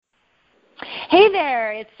Hey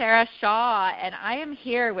there, it's Sarah Shaw, and I am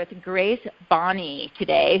here with Grace Bonney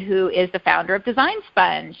today, who is the founder of Design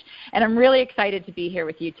Sponge. And I'm really excited to be here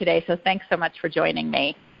with you today, so thanks so much for joining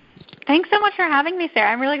me. Thanks so much for having me,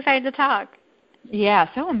 Sarah. I'm really excited to talk. Yeah,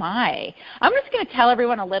 so am I. I'm just going to tell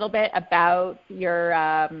everyone a little bit about your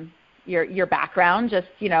background. Just,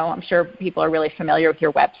 I'm sure people are really familiar with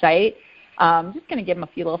your website. I'm just going to give them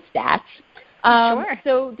a few little stats. Sure.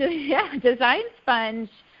 So, Design Sponge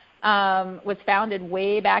was founded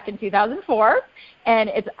way back in 2004, and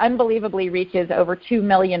it unbelievably reaches over 2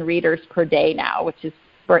 million readers per day now, which is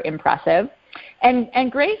super impressive.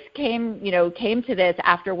 And Grace came to this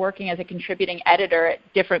after working as a contributing editor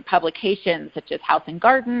at different publications such as House and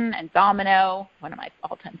Garden and Domino, one of my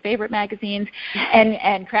all-time favorite magazines,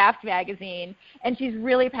 and Craft Magazine. And she's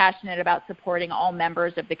really passionate about supporting all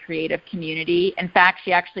members of the creative community. In fact,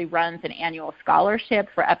 she actually runs an annual scholarship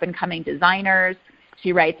for up-and-coming designers.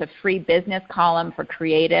 She writes a free business column for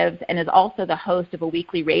creatives and is also the host of a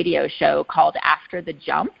weekly radio show called After the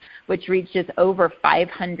Jump, which reaches over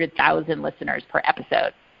 500,000 listeners per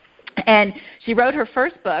episode. And she wrote her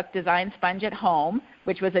first book, Design Sponge at Home,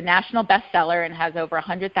 which was a national bestseller and has over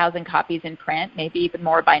 100,000 copies in print, maybe even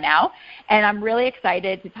more by now. And I'm really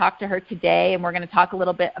excited to talk to her today, and we're going to talk a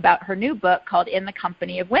little bit about her new book called In the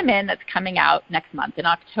Company of Women that's coming out next month in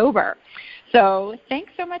October. So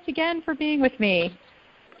thanks so much again for being with me.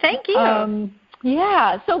 Thank you.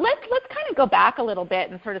 So let's kind of go back a little bit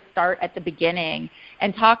and sort of start at the beginning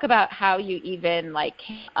and talk about how you even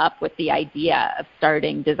came up with the idea of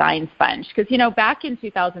starting Design Sponge. Because, back in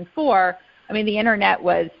 2004, the internet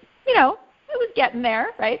was, it was getting there,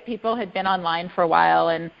 right? People had been online for a while,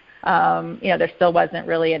 and, there still wasn't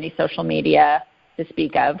really any social media to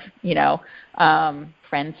speak of,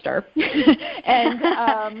 Friendster.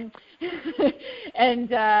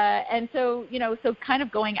 And so kind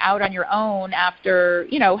of going out on your own after,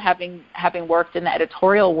 having worked in the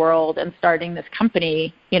editorial world and starting this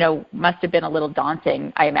company, must have been a little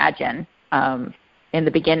daunting, I imagine, in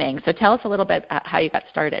the beginning. So tell us a little bit how you got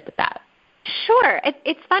started with that. Sure.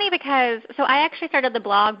 It's funny because, I actually started the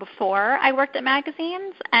blog before I worked at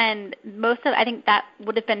magazines, and I think that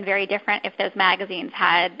would have been very different if those magazines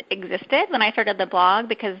had existed when I started the blog,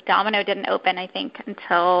 because Domino didn't open, I think,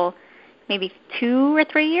 until maybe 2 or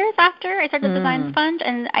 3 years after I started Design Sponge,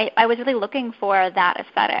 and I was really looking for that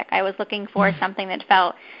aesthetic. I was looking for something that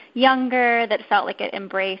felt younger, that felt like it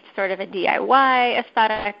embraced sort of a DIY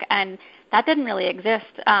aesthetic, and that didn't really exist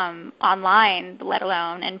online, let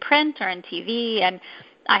alone in print or in TV. And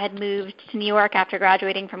I had moved to New York after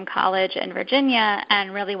graduating from college in Virginia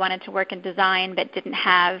and really wanted to work in design but didn't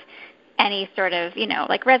have any sort of,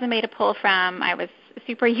 resume to pull from. I was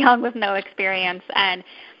super young with no experience. And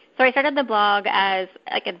so I started the blog as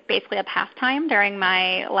basically a pastime during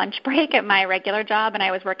my lunch break at my regular job, and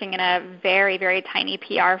I was working in a very, very tiny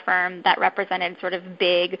PR firm that represented sort of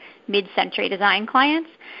big mid-century design clients.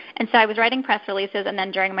 And so I was writing press releases and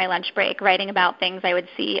then during my lunch break writing about things I would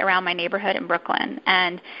see around my neighborhood in Brooklyn.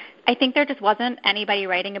 And I think there just wasn't anybody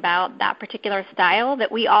writing about that particular style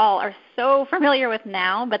that we all are so familiar with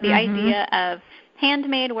now, but the idea of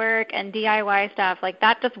handmade work and DIY stuff,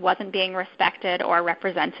 that just wasn't being respected or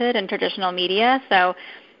represented in traditional media. So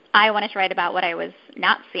I wanted to write about what I was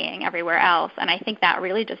not seeing everywhere else, and I think that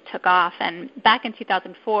really just took off. And back in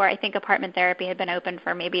 2004, I think Apartment Therapy had been open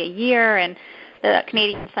for maybe a year, and the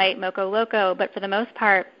Canadian site Moco Loco, but for the most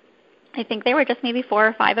part, I think there were just maybe 4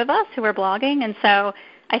 or 5 of us who were blogging. And so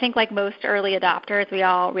I think like most early adopters, we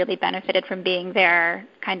all really benefited from being there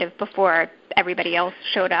kind of before everybody else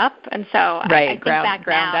showed up. And so I think back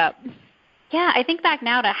ground now, up. Yeah, I think back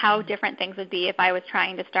now to how different things would be if I was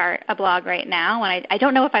trying to start a blog right now. And I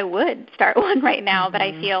don't know if I would start one right now, but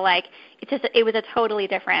I feel like it was a totally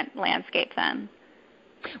different landscape then.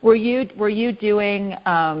 Were you doing,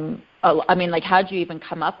 how did you even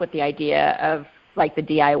come up with the idea of the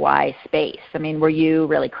DIY space? Were you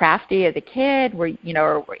really crafty as a kid? Or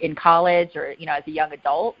in college or, as a young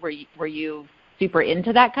adult? Were you super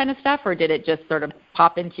into that kind of stuff, or did it just sort of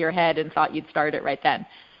pop into your head and thought you'd start it right then?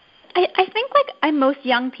 I think like most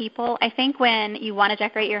young people, I think when you want to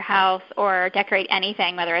decorate your house or decorate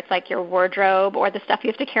anything, whether it's like your wardrobe or the stuff you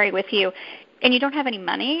have to carry with you, and you don't have any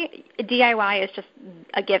money, DIY is just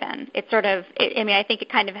a given. It's sort of, I think it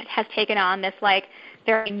kind of has taken on this like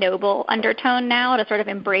very noble undertone now to sort of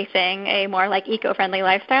embracing a more like eco-friendly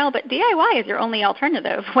lifestyle. But DIY is your only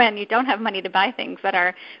alternative when you don't have money to buy things that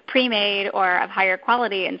are pre-made or of higher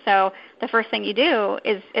quality. And so the first thing you do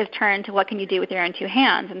is turn to what can you do with your own 2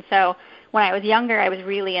 hands. And so when I was younger, I was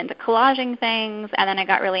really into collaging things, and then I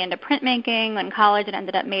got really into printmaking in college and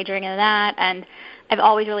ended up majoring in that. And I've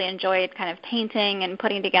always really enjoyed kind of painting and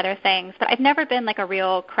putting together things, but I've never been like a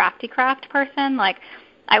real craft person. Like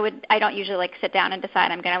I don't usually like sit down and decide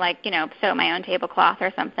I'm going to like, sew my own tablecloth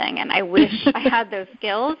or something. And I wish I had those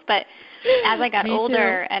skills, but as I got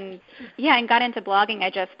older and got into blogging,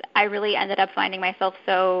 I really ended up finding myself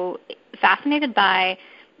so fascinated by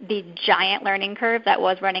the giant learning curve that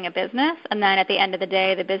was running a business. And then at the end of the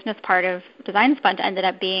day, the business part of Design Sponge ended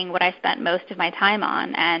up being what I spent most of my time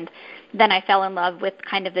on. And then I fell in love with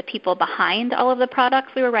kind of the people behind all of the products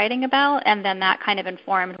we were writing about, and then that kind of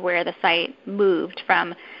informed where the site moved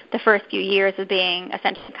from the first few years of being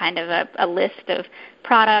essentially kind of a list of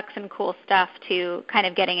products and cool stuff to kind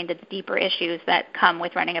of getting into the deeper issues that come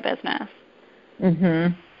with running a business.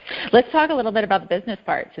 Mm-hmm. Let's talk a little bit about the business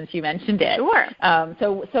part since you mentioned it.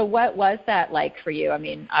 Sure. So what was that like for you? I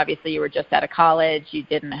mean, obviously you were just out of college. You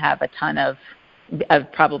didn't have a ton of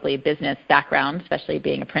probably business background, especially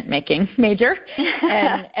being a printmaking major,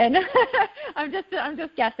 and I'm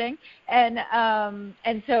just guessing.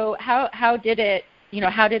 And so how did it?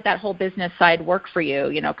 How did that whole business side work for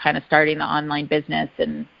you? Kind of starting the online business,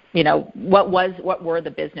 and what were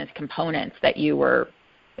the business components that you were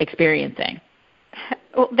experiencing?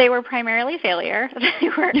 Well, they were primarily failure. They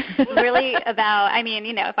were really about,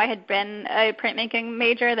 if I had been a printmaking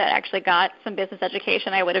major that actually got some business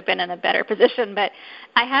education, I would have been in a better position. But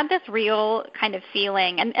I had this real kind of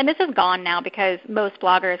feeling, and this is gone now because most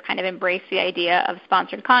bloggers kind of embrace the idea of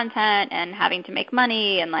sponsored content and having to make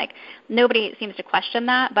money, and like nobody seems to question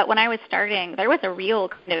that. But when I was starting, there was a real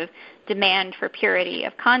kind of demand for purity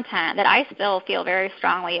of content that I still feel very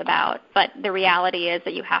strongly about, but the reality is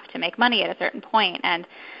that you have to make money at a certain point. And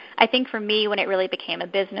I think for me, when it really became a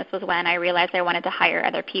business was when I realized I wanted to hire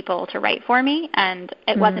other people to write for me. And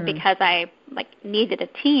it wasn't because I needed a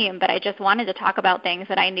team, but I just wanted to talk about things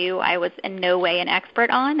that I knew I was in no way an expert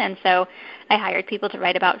on. And so I hired people to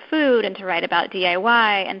write about food and to write about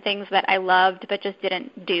DIY and things that I loved but just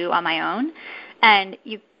didn't do on my own. And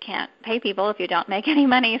you can't pay people if you don't make any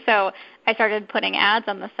money. So I started putting ads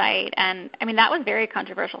on the site. And, that was very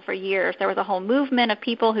controversial for years. There was a whole movement of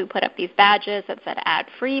people who put up these badges that said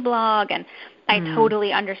ad-free blog. And I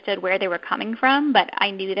totally understood where they were coming from, but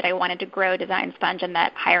I knew that I wanted to grow Design Sponge and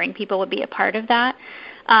that hiring people would be a part of that.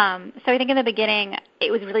 So I think in the beginning,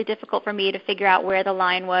 it was really difficult for me to figure out where the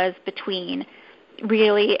line was between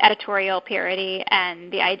really editorial purity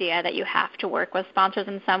and the idea that you have to work with sponsors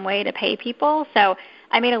in some way to pay people. So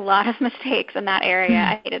I made a lot of mistakes in that area.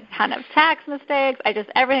 I made a ton of tax mistakes.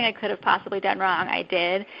 Everything I could have possibly done wrong, I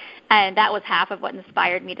did. And that was half of what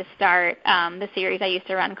inspired me to start the series I used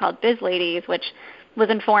to run called Biz Ladies, which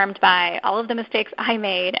was informed by all of the mistakes I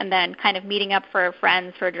made and then kind of meeting up for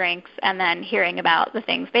friends for drinks and then hearing about the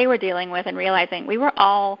things they were dealing with and realizing we were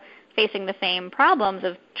all facing the same problems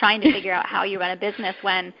of trying to figure out how you run a business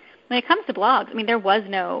when it comes to blogs. There was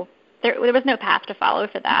no path to follow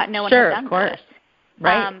for that. No one had done that.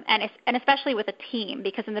 Right. And especially with a team,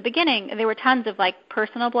 because in the beginning there were tons of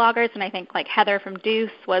personal bloggers, and I think Heather from Deuce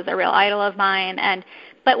was a real idol of mine.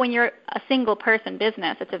 But when you're a single person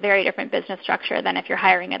business, it's a very different business structure than if you're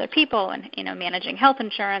hiring other people and managing health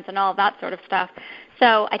insurance and all of that sort of stuff.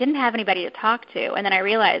 So I didn't have anybody to talk to, and then I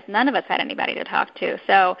realized none of us had anybody to talk to.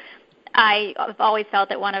 So I've always felt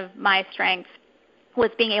that one of my strengths was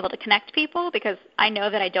being able to connect people, because I know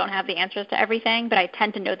that I don't have the answers to everything, but I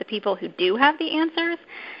tend to know the people who do have the answers.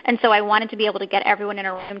 And so I wanted to be able to get everyone in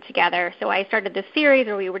a room together. So I started this series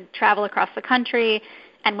where we would travel across the country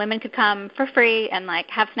and women could come for free and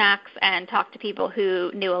have snacks and talk to people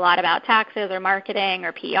who knew a lot about taxes or marketing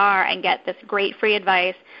or PR and get this great free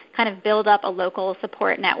advice, kind of build up a local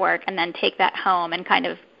support network, and then take that home and kind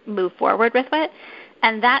of move forward with it.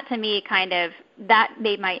 And that to me that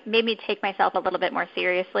made me take myself a little bit more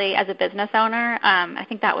seriously as a business owner. I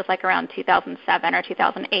think that was around 2007 or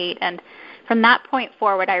 2008. And from that point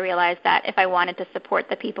forward, I realized that if I wanted to support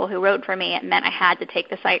the people who wrote for me, it meant I had to take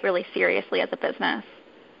the site really seriously as a business.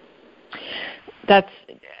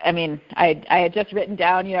 I had just written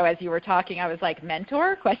down, as you were talking, I was like,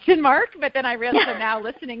 mentor, ? But then I realized now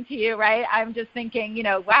listening to you, right, I'm just thinking,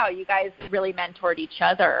 wow, you guys really mentored each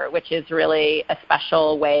other, which is really a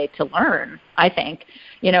special way to learn, I think,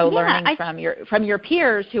 learning from your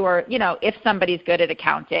peers who are, if somebody's good at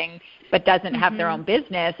accounting but doesn't have their own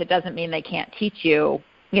business, it doesn't mean they can't teach you,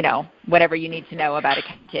 whatever you need to know about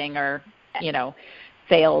accounting or,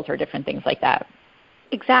 sales or different things like that.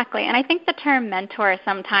 Exactly. And I think the term mentor,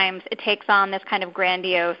 sometimes it takes on this kind of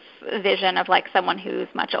grandiose vision of like someone who's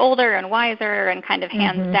much older and wiser and kind of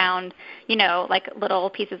hands down, like little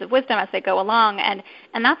pieces of wisdom as they go along. And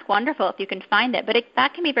that's wonderful if you can find it. But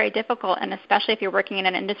that can be very difficult. And especially if you're working in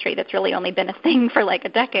an industry that's really only been a thing for like a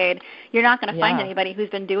decade, you're not going to find anybody who's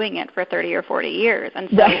been doing it for 30 or 40 years. And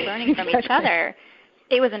so learning from each other,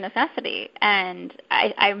 it was a necessity, and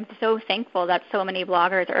I'm so thankful that so many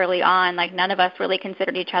bloggers early on, like none of us really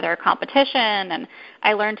considered each other a competition, and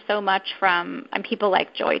I learned so much from people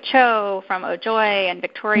like Joy Cho from OJoy and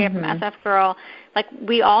Victoria from SF Girl. Like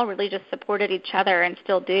we all really just supported each other and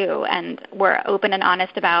still do, and we're open and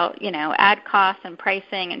honest about, ad costs and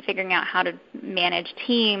pricing and figuring out how to manage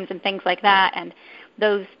teams and things like that. And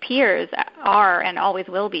those peers are and always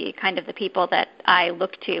will be kind of the people that I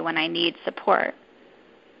look to when I need support.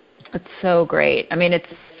 It's so great. I mean, it's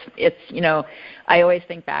I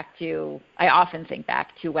often think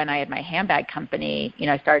back to when I had my handbag company.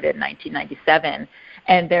 I started in 1997,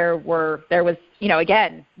 and there was,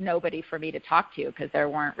 again, nobody for me to talk to because there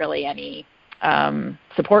weren't really any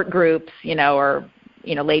support groups, or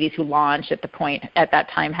ladies who launched at that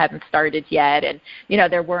time hadn't started yet, and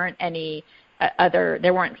there weren't any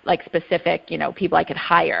there weren't like specific, people I could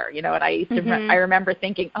hire, and I used to, I remember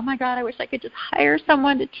thinking, oh my God, I wish I could just hire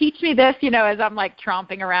someone to teach me this, as I'm like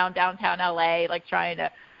tromping around downtown LA, like trying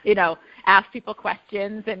to, ask people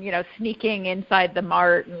questions and, sneaking inside the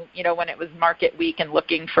mart and, when it was market week and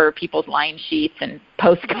looking for people's line sheets and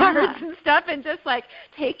postcards and stuff and just like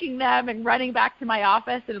taking them and running back to my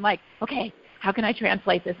office and like, okay, how can I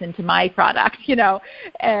translate this into my product,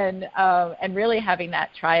 and really having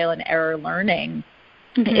that trial and error learning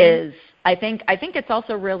is, I think it's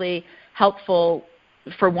also really helpful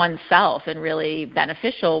for oneself and really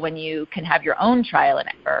beneficial when you can have your own trial and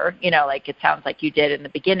error, like it sounds like you did in the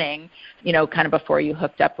beginning, kind of before you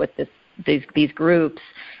hooked up with these groups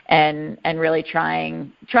and really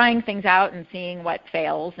trying things out and seeing what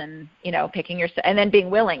fails and, picking yourself and then being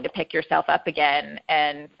willing to pick yourself up again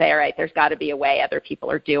and say, all right, there's got to be a way other people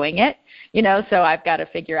are doing it, so I've got to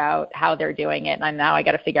figure out how they're doing it. And now I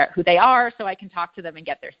got to figure out who they are so I can talk to them and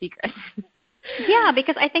get their secrets. Yeah,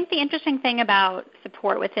 because I think the interesting thing about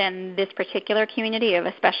support within this particular community of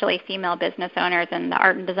especially female business owners in the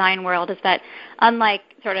art and design world is that unlike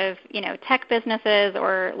sort of, tech businesses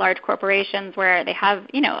or large corporations where they have,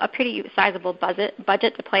 a pretty sizable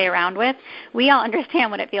budget to play around with, we all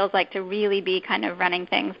understand what it feels like to really be kind of running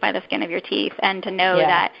things by the skin of your teeth and to know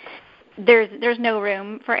that there's no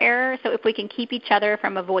room for error. So if we can keep each other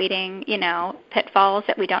from avoiding, pitfalls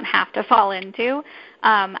that we don't have to fall into,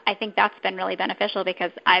 I think that's been really beneficial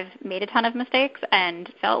because I've made a ton of mistakes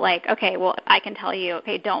and felt like, okay, well, I can tell you,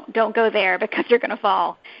 okay, don't go there because you're going to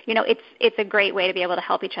fall. It's a great way to be able to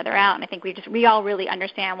help each other out. And I think we all really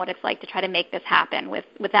understand what it's like to try to make this happen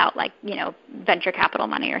without like, venture capital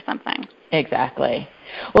money or something. Exactly.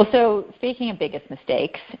 Well, so speaking of biggest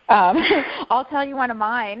mistakes, I'll tell you one of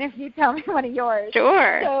mine if you tell me one of yours.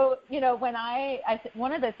 Sure. So, when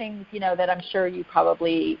one of the things, that I'm sure you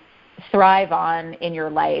probably thrive on in your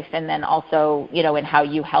life and then also, in how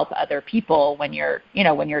you help other people when you're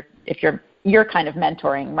kind of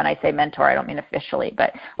mentoring. When I say mentor, I don't mean officially,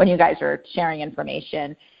 but when you guys are sharing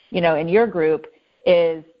information, in your group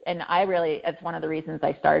is, and it's one of the reasons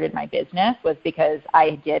I started my business was because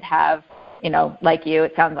I did have, like you,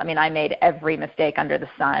 I made every mistake under the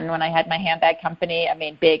sun when I had my handbag company. I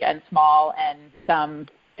mean, big and small and some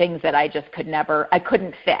things that I just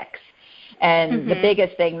couldn't fix. And the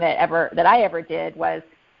biggest thing that I ever did was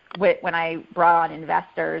when I brought on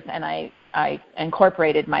investors and I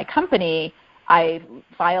incorporated my company, I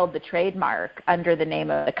filed the trademark under the name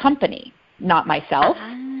of the company, not myself,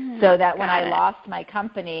 so that when I lost my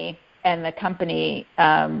company and the company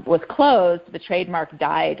was closed, the trademark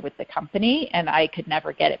died with the company and I could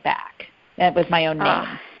never get it back. It was my own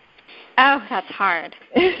name. Oh, that's hard.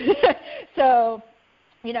 So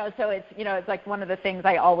it's like one of the things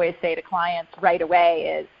I always say to clients right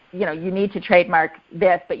away is, you need to trademark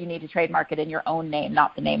this, but you need to trademark it in your own name,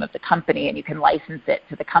 not the name of the company, and you can license it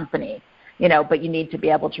to the company, but you need to be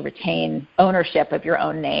able to retain ownership of your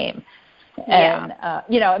own name. And,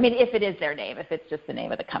 if it is their name, if it's just the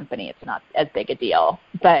name of the company, it's not as big a deal,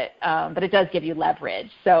 but it does give you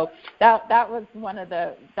leverage. So that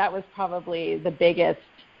was probably the biggest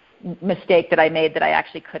mistake that I made that I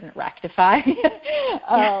actually couldn't rectify,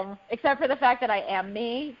 except for the fact that I am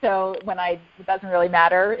me. So it doesn't really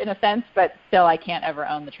matter in a sense, but still I can't ever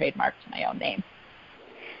own the trademark to my own name.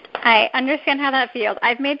 I understand how that feels.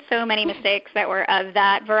 I've made so many mistakes that were of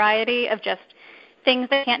that variety of just things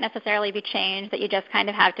that can't necessarily be changed, that you just kind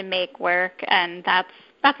of have to make work, and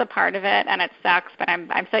that's a part of it, and it sucks, but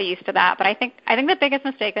I'm so used to that. But I think the biggest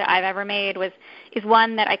mistake that I've ever made is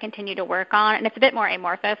one that I continue to work on, and it's a bit more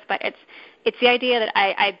amorphous, but it's the idea that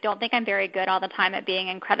I don't think I'm very good all the time at being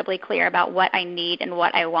incredibly clear about what I need and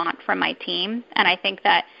what I want from my team. And I think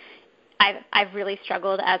that I've really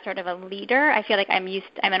struggled as sort of a leader. I feel like I'm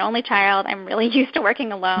an only child. I'm really used to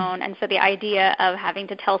working alone. And so the idea of having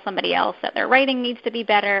to tell somebody else that their writing needs to be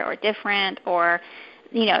better or different, or,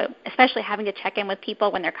 especially having to check in with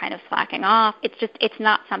people when they're kind of slacking off, it's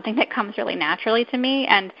not something that comes really naturally to me.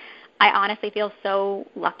 And I honestly feel so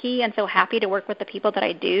lucky and so happy to work with the people that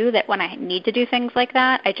I do, that when I need to do things like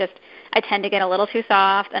that, I tend to get a little too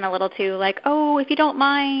soft and a little too like, oh, if you don't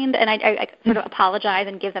mind, and I sort of apologize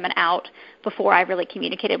and give them an out before I've really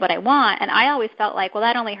communicated what I want. And I always felt like, well,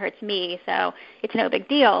 that only hurts me, so it's no big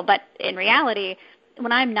deal. But in reality,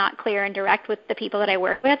 when I'm not clear and direct with the people that I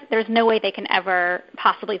work with, there's no way they can ever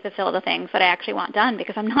possibly fulfill the things that I actually want done,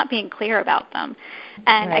 because I'm not being clear about them.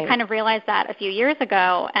 And right. I kind of realized that a few years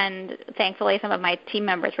ago, and thankfully some of my team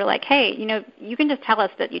members were like, hey, you can just tell us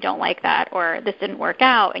that you don't like that, or this didn't work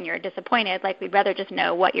out and you're disappointed. Like, we'd rather just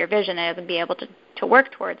know what your vision is and be able to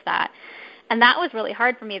work towards that. And that was really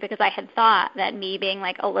hard for me, because I had thought that me being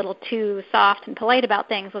like a little too soft and polite about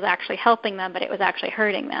things was actually helping them, but it was actually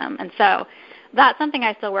hurting them. And so that's something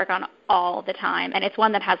I still work on all the time, and it's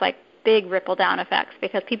one that has like big ripple down effects,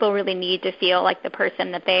 because people really need to feel like the person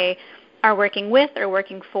that they are working with or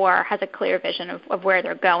working for has a clear vision of where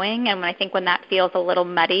they're going. And when that feels a little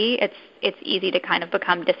muddy, it's easy to kind of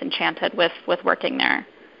become disenchanted with working there.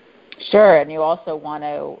 Sure, and you also want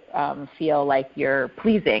to feel like you're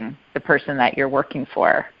pleasing the person that you're working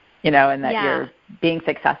for, and that you're being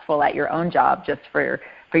successful at your own job just for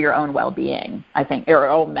your own well-being, I think, or your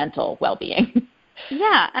own mental well-being.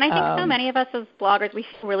 Yeah, and I think so many of us as bloggers, we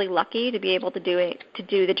feel really lucky to be able to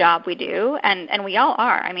do the job we do, and we all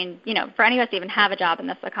are. I mean, for any of us to even have a job in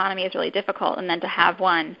this economy is really difficult, and then to have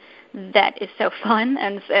one that is so fun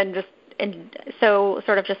and so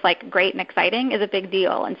sort of just like great and exciting is a big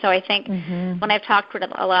deal. And so I think when I've talked with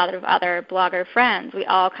a lot of other blogger friends, we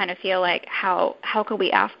all kind of feel like, how could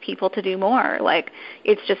we ask people to do more? Like,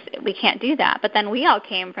 it's just, we can't do that. But then we all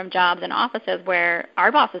came from jobs and offices where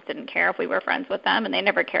our bosses didn't care if we were friends with them, and they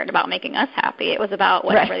never cared about making us happy. It was about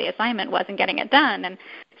whatever the assignment was and getting it done. And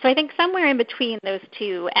so I think somewhere in between those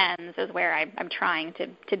two ends is where I'm trying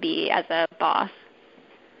to be as a boss.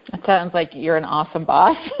 It sounds like you're an awesome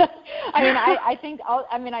boss. I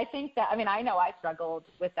know I struggled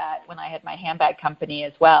with that when I had my handbag company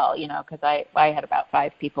as well, because I had about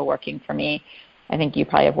 5 people working for me. I think you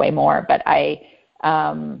probably have way more, but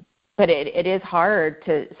but it is hard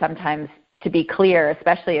to sometimes to be clear,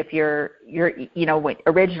 especially if you're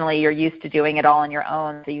originally you're used to doing it all on your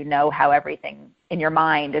own, so how everything in your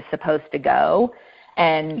mind is supposed to go.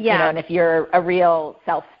 And, and if you're a real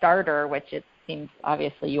self-starter, which it seems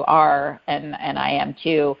obviously you are, and I am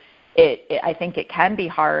too, I think it can be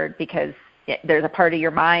hard, because there's a part of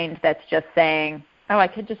your mind that's just saying, oh, I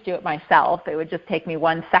could just do it myself. It would just take me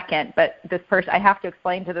 1 second, but this person, I have to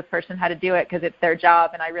explain to this person how to do it because it's their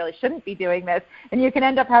job, and I really shouldn't be doing this. And you can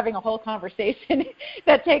end up having a whole conversation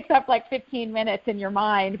that takes up like 15 minutes in your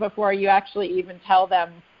mind before you actually even tell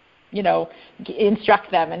them,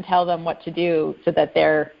 instruct them and tell them what to do so that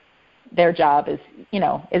their job is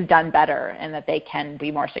done better and that they can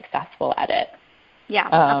be more successful at it. Yeah,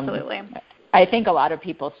 absolutely. I think a lot of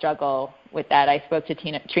people struggle with that. I spoke to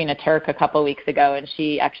Trina Turk a couple of weeks ago, and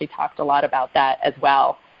she actually talked a lot about that as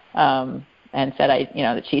well, and said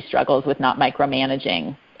that she struggles with not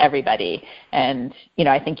micromanaging everybody. And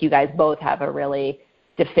I think you guys both have a really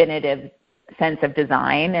definitive sense of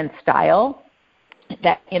design and style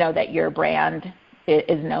that your brand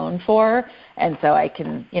is known for. And so I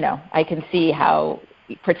can see how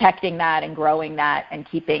protecting that and growing that and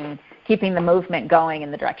keeping the movement going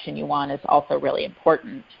in the direction you want is also really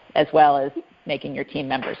important, as well as making your team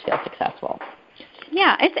members feel successful.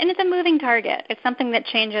 Yeah, it's a moving target. It's something that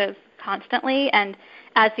changes constantly, and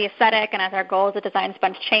as the aesthetic and as our goals at Design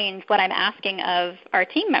Sponge change, what I'm asking of our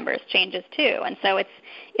team members changes too. And so it's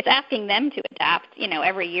asking them to adapt,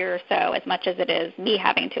 every year or so, as much as it is me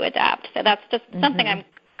having to adapt. So that's just something I'm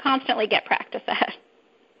constantly get practice at.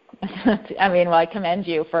 I commend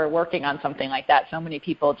you for working on something like that. So many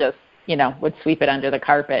people just, would sweep it under the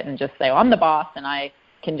carpet and just say, I'm the boss and I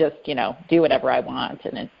can just, do whatever I want.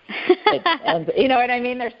 And and you know what I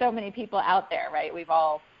mean? There's so many people out there, right? We've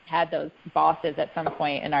all had those bosses at some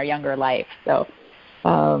point in our younger life. So,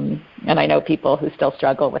 and I know people who still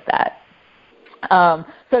struggle with that.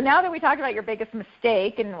 So now that we talked about your biggest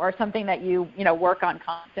mistake or something that you work on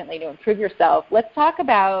constantly to improve yourself, let's talk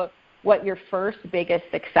about what your first biggest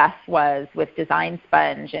success was with Design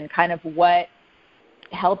Sponge and kind of what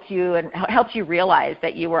helped you realize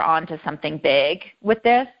that you were onto something big with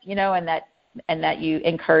this, and that you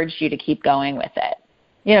encouraged you to keep going with it.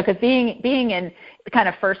 Because being in kind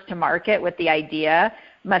of first to market with the idea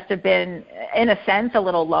must have been, in a sense, a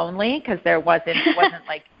little lonely because it wasn't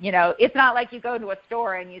like, it's not like you go to a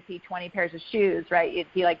store and you see 20 pairs of shoes, right? You'd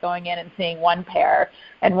be like going in and seeing one pair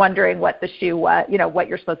and wondering what the shoe was, what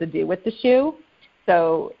you're supposed to do with the shoe.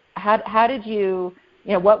 So how did you,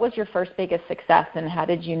 what was your first biggest success and how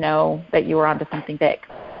did you know that you were onto something big?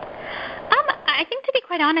 I think, to be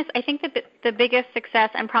quite honest, I think that the biggest success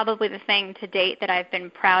and probably the thing to date that I've been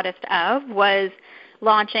proudest of was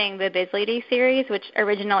launching the Biz Lady series, which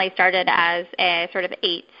originally started as a sort of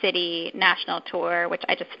 8-city national tour, which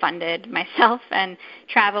I just funded myself and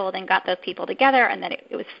traveled and got those people together, and then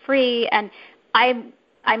it was free. And I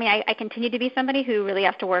continue to be somebody who really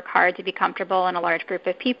has to work hard to be comfortable in a large group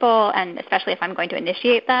of people, and especially if I'm going to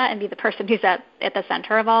initiate that and be the person who's at the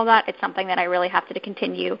center of all that, it's something that I really have to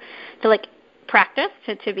continue to practice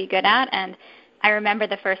to be good at. And I remember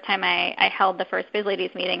the first time I held the first Biz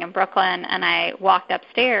Ladies meeting in Brooklyn, and I walked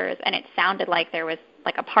upstairs, and it sounded like there was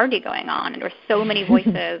a party going on, and there were so many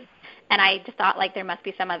voices, and I just thought there must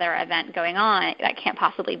be some other event going on. That can't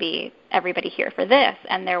possibly be everybody here for this.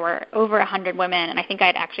 And there were over 100 women, and I think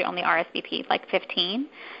I'd actually only RSVP'd 15.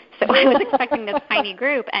 So I was expecting this tiny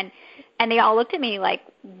group, and they all looked at me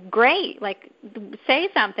great, say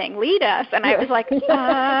something, lead us. And I was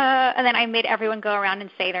and then I made everyone go around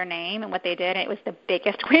and say their name and what they did, and it was the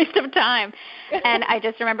biggest waste of time. And I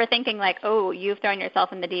just remember thinking oh, you've thrown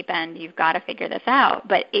yourself in the deep end, you've got to figure this out.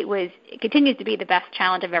 But it continues to be the best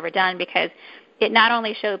challenge I've ever done because it not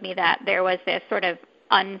only showed me that there was this sort of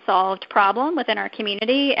unsolved problem within our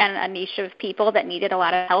community and a niche of people that needed a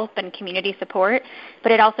lot of help and community support,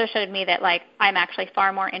 but it also showed me that I'm actually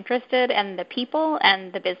far more interested in the people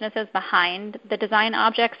and the businesses behind the design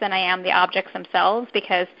objects than I am the objects themselves,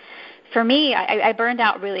 because for me, I burned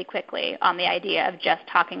out really quickly on the idea of just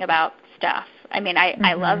talking about stuff.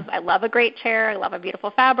 I love a great chair, I love a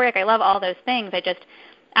beautiful fabric, I love all those things.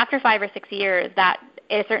 After 5 or 6 years, that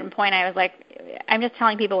at a certain point I was I'm just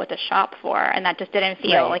telling people what to shop for, and that just didn't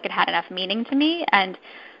feel like it had enough meaning to me. And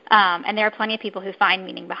there are plenty of people who find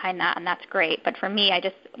meaning behind that, and that's great. But for me,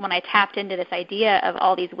 when I tapped into this idea of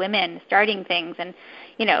all these women starting things and,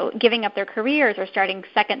 giving up their careers or starting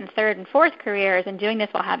second and third and fourth careers and doing this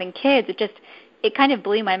while having kids, it kind of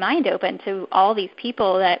blew my mind open to all these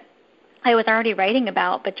people that I was already writing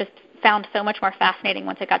about, but just found so much more fascinating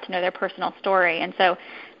once I got to know their personal story. And so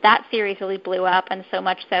that series really blew up, and so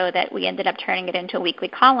much so that we ended up turning it into a weekly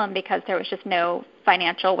column because there was just no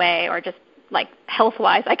financial way or just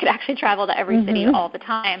health-wise I could actually travel to every city all the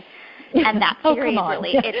time. And that series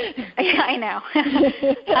I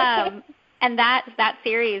know. And that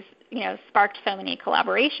series, sparked so many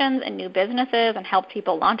collaborations and new businesses and helped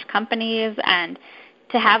people launch companies, and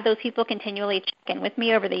to have those people continually check in with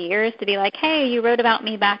me over the years to be hey, you wrote about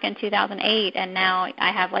me back in 2008, and now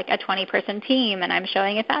I have a 20-person team, and I'm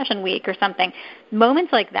showing at Fashion Week or something.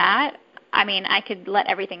 Moments like that, I could let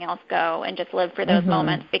everything else go and just live for those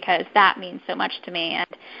moments because that means so much to me. And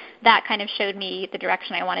that kind of showed me the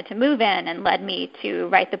direction I wanted to move in and led me to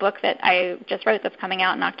write the book that I just wrote that's coming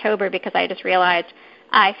out in October, because I just realized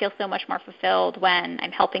I feel so much more fulfilled when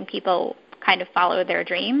I'm helping people kind of follow their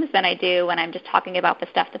dreams than I do when I'm just talking about the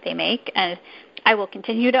stuff that they make. And I will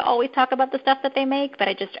continue to always talk about the stuff that they make, but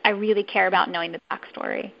I really care about knowing the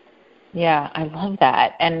backstory. Yeah, I love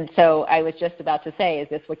that. And so I was just about to say, is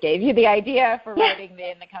this what gave you the idea for writing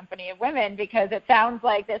In the Company of Women? Because it sounds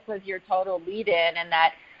like this was your total lead-in, and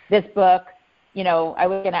that this book, I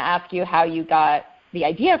was going to ask you how you got the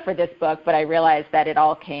idea for this book, but I realized that it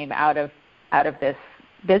all came out of this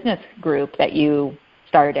business group that you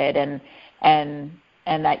started, and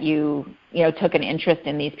that you took an interest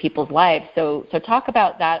in these people's lives. So talk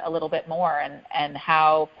about that a little bit more, and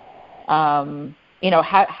how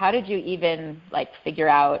how did you even figure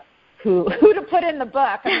out who to put in the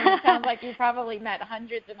book? It sounds like you probably met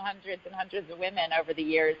hundreds and hundreds and hundreds of women over the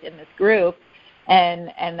years in this group,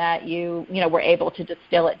 and that you were able to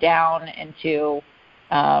distill it down into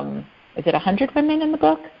is it 100 women in the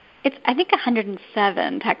book? It's, I think,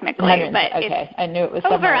 107 technically, but okay. I knew it was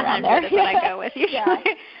over 100 is what I go with usually. Yeah.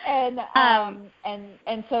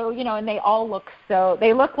 And so and they all look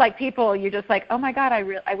like people you're just oh my God,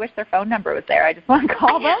 I wish their phone number was there. I just want to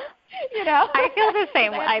call them. I feel the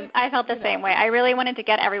same way. I felt the same way. I really wanted to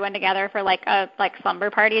get everyone together for like a slumber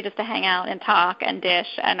party just to hang out and talk and dish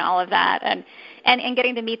and all of that, and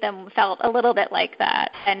getting to meet them felt a little bit like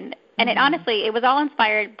that. And it honestly, it was all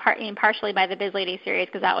inspired partially by the Biz Lady series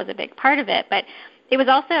because that was a big part of it, but it was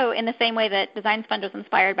also in the same way that Design Sponge was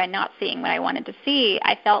inspired by not seeing what I wanted to see.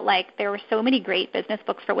 I felt like there were so many great business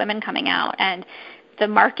books for women coming out, and the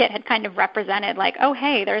market had kind of represented like, oh,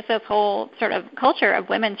 hey, there's this whole sort of culture of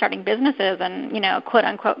women starting businesses and, quote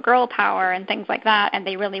unquote girl power and things like that, and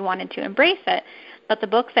they really wanted to embrace it. But the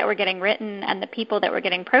books that were getting written and the people that were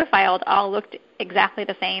getting profiled all looked exactly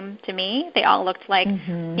the same to me. They all looked like,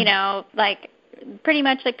 like pretty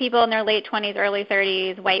much like people in their late 20s, early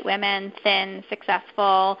 30s, white women, thin,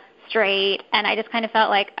 successful, straight, and I just kind of felt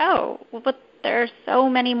like, oh, well, but there are so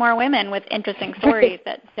many more women with interesting stories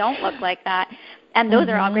that don't look like that. And those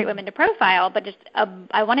are all great women to profile, but just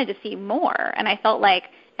I wanted to see more. And I felt like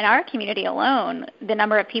in our community alone, the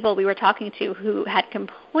number of people we were talking to who had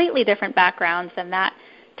completely different backgrounds than that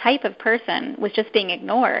type of person was just being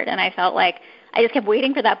ignored. And I felt like I just kept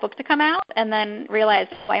waiting for that book to come out and then realized,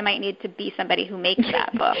 I might need to be somebody who makes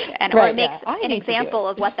that book and or makes an example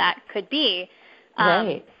of what that could be.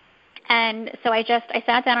 Right. And so I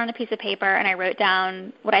sat down on a piece of paper and I wrote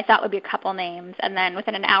down what I thought would be a couple names, and then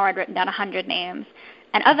within an hour I'd written down 100 names.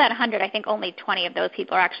 And of that 100, I think only 20 of those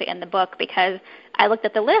people are actually in the book because I looked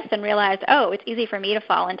at the list and realized, oh, it's easy for me to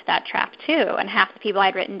fall into that trap too. And half the people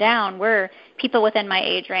I'd written down were people within my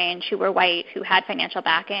age range who were white, who had financial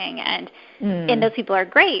backing, and those people are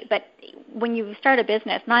great. But when you start a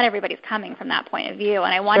business, not everybody's coming from that point of view.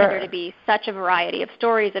 And I wanted there to be such a variety of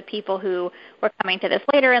stories of people who were coming to this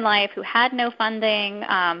later in life, who had no funding.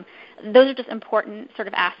 Those are just important sort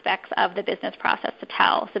of aspects of the business process to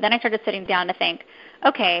tell. So then I started sitting down to think,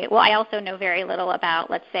 okay, well, I also know very little about,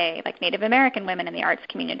 let's say, like Native American women in the arts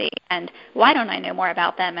community, and why don't I know more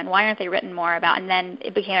about them, and why aren't they written more about? And then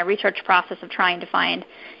it became a research process of trying to find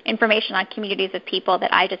information on communities of people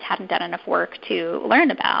that I just hadn't done enough work to learn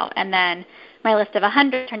about. And then my list of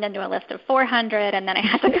 100 turned into a list of 400, and then I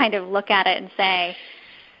had to kind of look at it and say,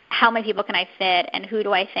 how many people can I fit, and who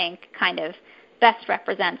do I think kind of best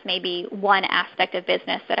represents maybe one aspect of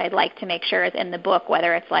business that I'd like to make sure is in the book,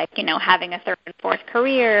 whether it's like, having a third and fourth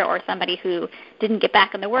career or somebody who didn't get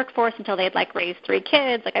back in the workforce until they had like raised 3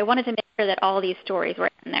 kids. Like I wanted to make sure that all these stories were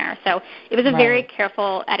in there. So it was a very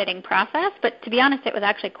careful editing process, but to be honest, it was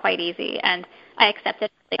actually quite easy. And I accepted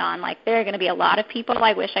early on, like there are going to be a lot of people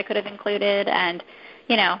I wish I could have included. And,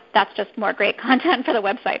 that's just more great content for the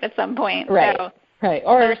website at some point. Right. So, right,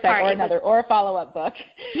 or a follow-up book.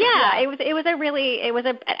 Yeah, it was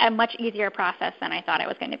a much easier process than I thought it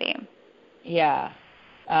was going to be. Yeah,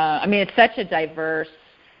 I mean it's such a diverse,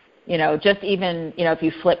 just even if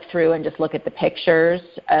you flip through and just look at the pictures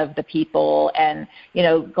of the people, and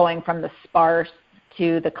going from the sparse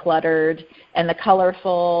to the cluttered and the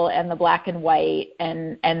colorful and the black and white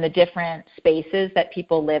and the different spaces that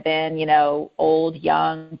people live in, old,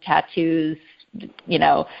 young, tattoos,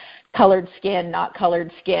 colored skin, not colored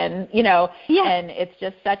skin, and it's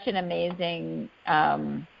just such an amazing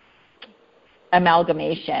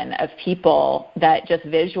amalgamation of people that just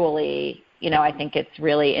visually, I think it's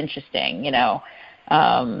really interesting, and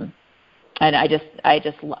I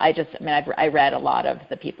read a lot of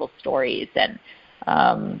the people's stories, and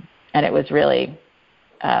it was really,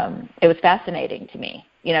 it was fascinating to me,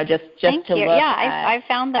 just Thank to you. look I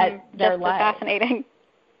found them just as fascinating.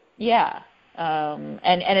 Yeah. And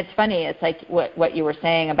it's funny, it's like what you were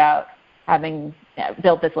saying about having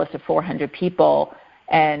built this list of 400 people,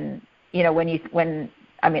 and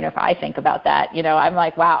if I think about that, I'm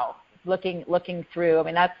like, wow, looking through,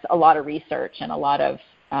 that's a lot of research and a lot of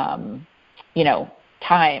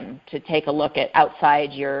time to take a look at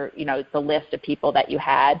outside your the list of people that you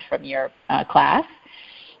had from your class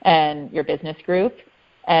and your business group,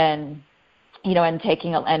 and and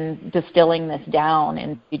taking and distilling this down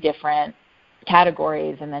into different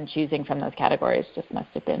categories and then choosing from those categories just must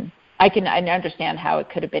have been, I understand how it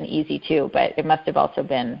could have been easy too, but it must have also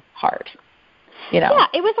been hard. Yeah,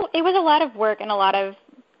 it was a lot of work and a lot of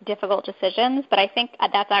difficult decisions, but I think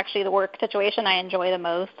that's actually the work situation I enjoy the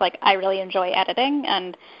most. Like I really enjoy editing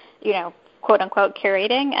and, quote unquote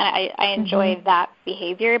curating, and I enjoy that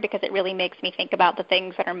behavior because it really makes me think about the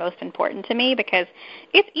things that are most important to me, because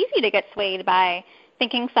it's easy to get swayed by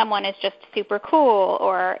thinking someone is just super cool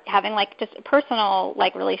or having like just a personal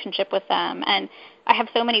like relationship with them. And I have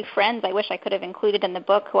so many friends I wish I could have included in the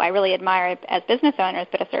book who I really admire as business owners,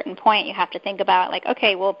 but at a certain point you have to think about like,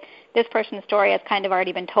 okay, well, this person's story has kind of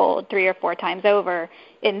already been told 3 or 4 times over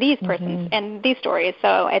in these persons and these stories.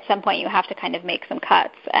 So at some point you have to kind of make some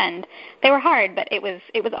cuts. And they were hard, but it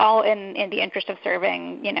was all in the interest of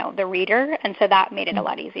serving, you know, the reader, and so that made it a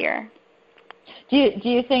lot easier. Do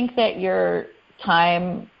you think that your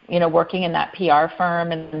time, you know, working in that PR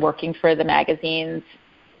firm and working for the magazines,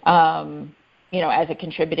 you know, as a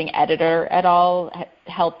contributing editor at all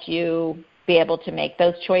helped you be able to make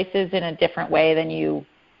those choices in a different way than you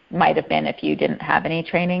might have been if you didn't have any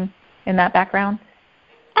training in that background?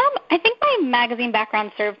 I think my magazine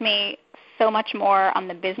background served me so much more on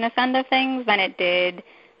the business end of things than it did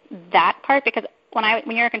that part, because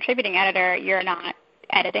when you're a contributing editor, you're not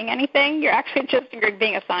editing anything. You're actually you're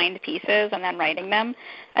being assigned pieces and then writing them.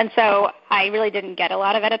 And so I really didn't get a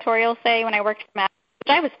lot of editorial say when I worked for magazines,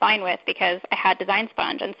 which I was fine with because I had Design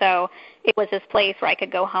Sponge. And so it was this place where I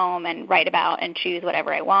could go home and write about and choose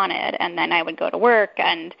whatever I wanted. And then I would go to work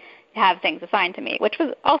and have things assigned to me, which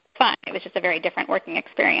was also fun. It was just a very different working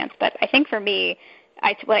experience. But I think for me,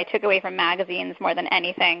 what I took away from magazines more than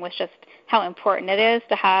anything was just how important it is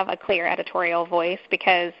to have a clear editorial voice,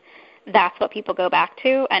 because that's what people go back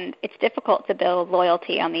to. And it's difficult to build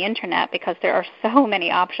loyalty on the internet because there are so many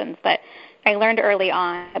options. But I learned early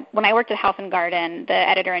on, when I worked at House & Garden, the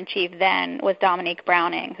editor-in-chief then was Dominique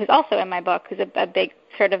Browning, who's also in my book, who's a big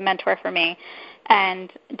sort of mentor for me.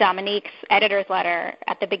 And Dominique's editor's letter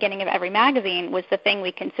at the beginning of every magazine was the thing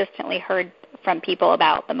we consistently heard from people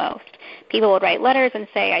about the most. People would write letters and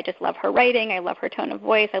say, I just love her writing, I love her tone of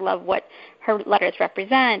voice, I love what her letters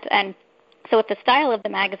represent. And so if the style of the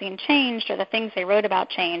magazine changed or the things they wrote about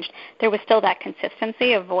changed, there was still that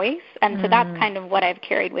consistency of voice. And so that's kind of what I've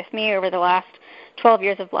carried with me over the last 12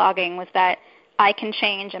 years of blogging, was that I can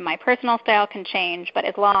change and my personal style can change, but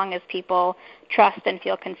as long as people trust and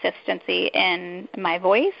feel consistency in my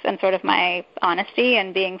voice and sort of my honesty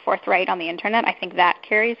and being forthright on the internet, I think that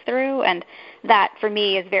carries through. And that, for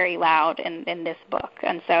me, is very loud in this book.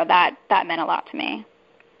 And so that meant a lot to me.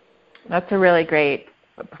 That's a really great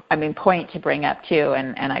point to bring up too,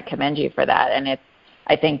 and I commend you for that. And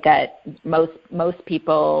I think that most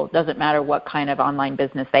people, doesn't matter what kind of online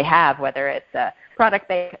business they have, whether it's a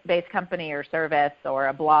product-based company or service or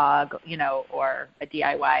a blog, you know, or a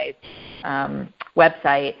DIY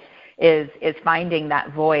website, is finding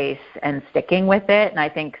that voice and sticking with it. And I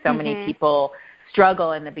think so many people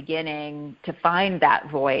struggle in the beginning to find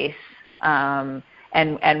that voice and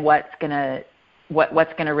what's going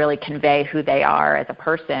to really convey who they are as a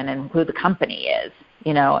person and who the company is,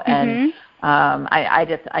 you know. And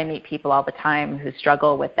I meet people all the time who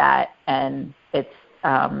struggle with that, and it's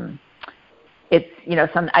you know,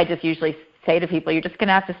 I just usually say to people, you're just going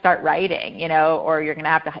to have to start writing, you know, or you're going to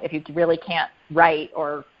have to, if you really can't write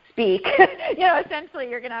or speak, you know, essentially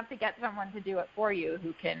you're going to have to get someone to do it for you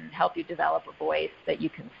who can help you develop a voice that you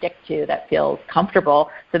can stick to, that feels comfortable,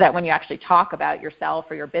 so that when you actually talk about yourself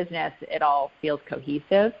or your business, it all feels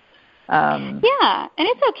cohesive. Yeah, and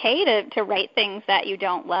it's okay to write things that you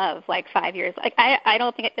don't love, like 5 years. Like I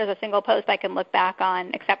don't think there's a single post I can look back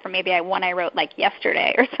on, except for maybe one I wrote like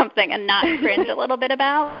yesterday or something, and not cringe a little bit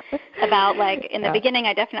about like in the beginning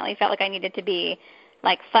I definitely felt like I needed to be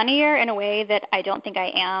like funnier in a way that I don't think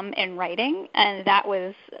I am in writing. And that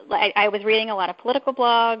was, I was reading a lot of political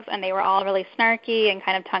blogs, and they were all really snarky and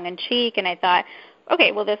kind of tongue-in-cheek, and I thought,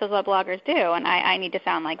 okay, well, this is what bloggers do, and I need to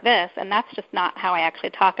sound like this, and that's just not how I actually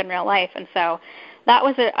talk in real life. And so that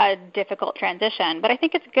was a difficult transition. But I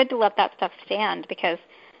think it's good to let that stuff stand, because,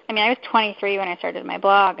 I mean, I was 23 when I started my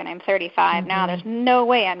blog, and I'm 35 now. There's no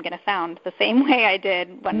way I'm going to sound the same way I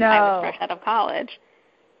did when I was fresh out of college.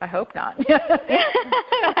 I hope not.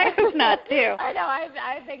 I hope not, too. I know.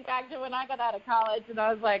 I think back to when I got out of college, and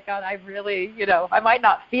I was like, God, I really, you know, I might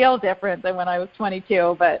not feel different than when I was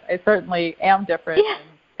 22, but I certainly am different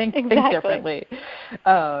and think differently.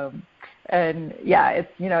 And yeah,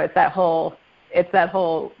 it's, you know, it's that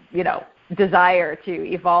whole, you know, desire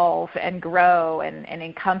to evolve and grow and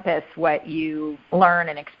encompass what you learn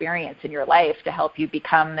and experience in your life to help you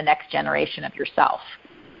become the next generation of yourself.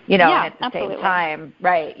 You know, and at the same time,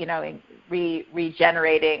 right, you know,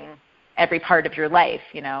 regenerating every part of your life,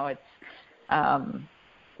 you know, it's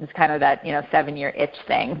kind of that, you know, 7-year itch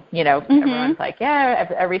thing, you know, everyone's like, yeah,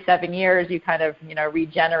 every 7 years you kind of, you know,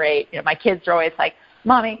 regenerate. You know, my kids are always like,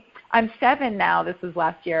 Mommy, I'm 7 now, this was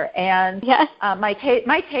last year, and my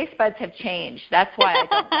taste buds have changed. That's why I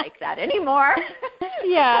don't like that anymore.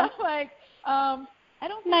 Yeah. Like, I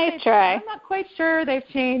don't think nice try. I'm not quite sure they've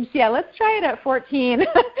changed. Yeah, let's try it at 14.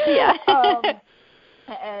 Yeah.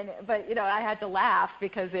 But I had to laugh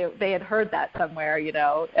because they had heard that somewhere.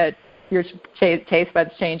 Your taste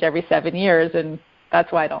buds change every 7 years, and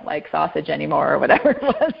that's why I don't like sausage anymore, or whatever it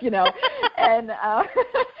was. And I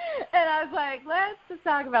was like, let's just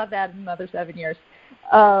talk about that in another 7 years.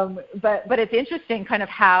 But it's interesting, kind of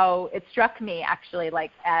how it struck me actually,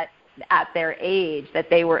 like at their age, that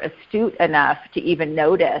they were astute enough to even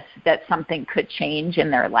notice that something could change in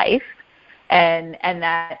their life, and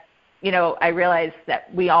that I realized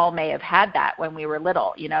that we all may have had that when we were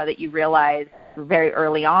little. That you realize very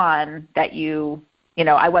early on that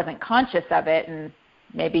I wasn't conscious of it, and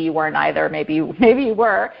maybe you weren't either. Maybe you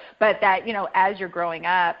were, but that as you're growing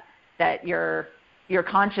up, that you're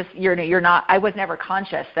conscious. You're not. I was never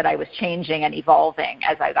conscious that I was changing and evolving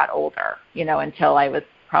as I got older. Until I was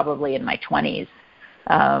probably in my 20s,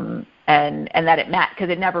 and that because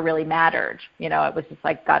it never really mattered. It was just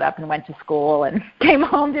like got up and went to school and came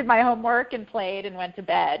home, did my homework, and played and went to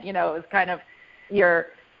bed. It was kind of your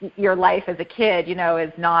life as a kid.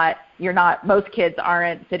 Is not. Most kids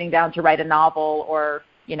aren't sitting down to write a novel or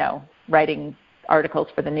writing articles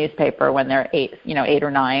for the newspaper when they're 8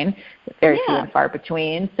 or 9. Very few and far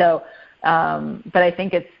between. So, but I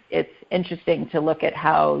think it's interesting to look at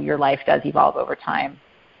how your life does evolve over time.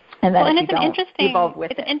 And then it's an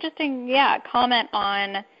interesting comment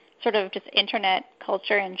on sort of just internet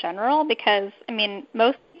culture in general, because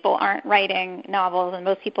most people aren't writing novels and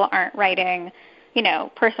most people aren't writing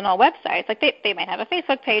personal websites. Like they might have a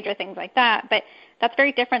Facebook page or things like that, but that's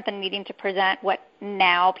very different than needing to present what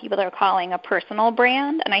now people are calling a personal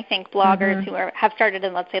brand. And I think bloggers who have started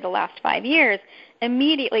in, let's say, the last 5 years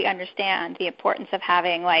immediately understand the importance of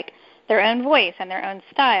having like their own voice and their own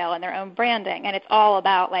style and their own branding. And it's all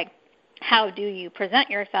about like, how do you present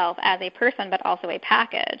yourself as a person but also a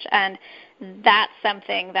package? And that's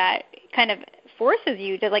something that kind of forces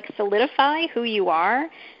you to like solidify who you are.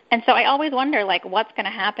 And so I always wonder, like, what's going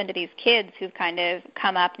to happen to these kids who've kind of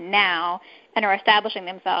come up now and are establishing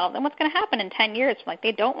themselves, and what's going to happen in 10 years? Like,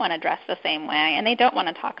 they don't want to dress the same way, and they don't want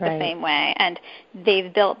to talk the same way, and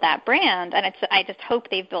they've built that brand. And I just hope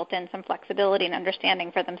they've built in some flexibility and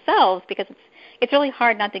understanding for themselves, because it's really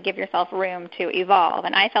hard not to give yourself room to evolve.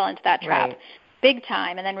 And I fell into that trap big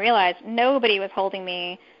time, and then realized nobody was holding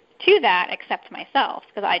me to that except myself,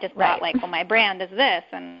 because I just thought, like, well, my brand is this,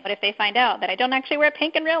 and what if they find out that I don't actually wear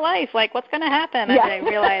pink in real life? Like, what's going to happen? And I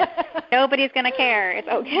realized nobody's going to care. It's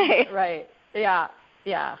okay. Right. Yeah.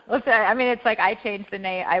 Yeah. Listen, it's like I changed the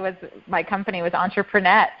name. My company was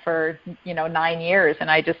Entrepreneur for 9 years,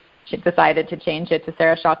 and I just decided to change it to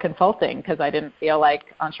Sarah Shaw Consulting because I didn't feel like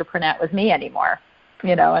Entrepreneur was me anymore.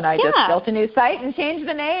 And I just built a new site and changed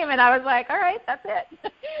the name, and I was like, all right, that's it.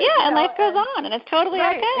 Yeah, and life goes on, and it's totally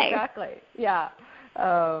okay. Exactly. Yeah.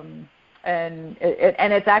 And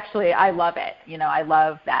it's actually, I love it. I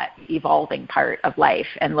love that evolving part of life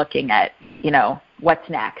and looking at, what's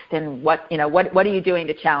next and what are you doing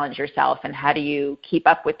to challenge yourself, and how do you keep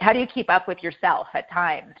up with yourself at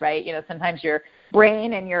times, right? Sometimes your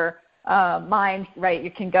brain and your mind, right, you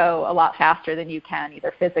can go a lot faster than you can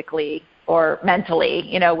either physically or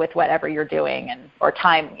mentally, with whatever you're doing, or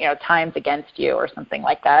time's against you or something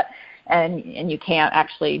like that. And you can't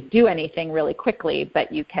actually do anything really quickly,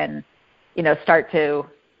 but you can, start to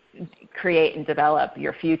create and develop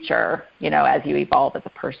your future, as you evolve as a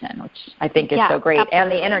person, which I think is so great. Absolutely.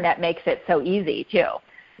 And the internet makes it so easy too.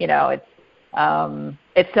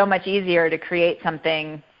 It's so much easier to create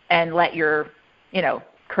something and let your,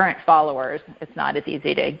 current followers. It's not as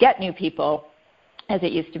easy to get new people as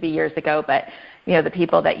it used to be years ago, but the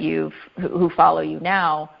people that who follow you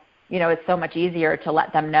now, it's so much easier to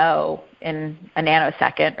let them know in a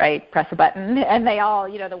nanosecond, right? Press a button, and they all,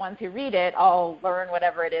 the ones who read it all learn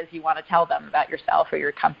whatever it is you want to tell them about yourself or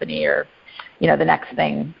your company or, the next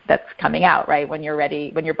thing that's coming out, right? When you're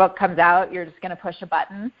ready, when your book comes out, you're just going to push a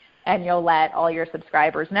button and you'll let all your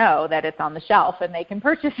subscribers know that it's on the shelf and they can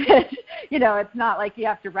purchase it. It's not like you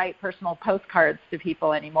have to write personal postcards to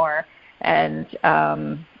people anymore and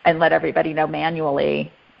let everybody know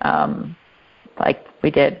manually, like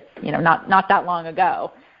we did, not that long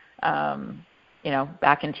ago,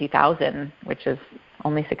 back in 2000, which is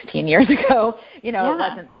only 16 years ago, it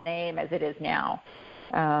wasn't the same as it is now.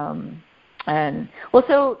 So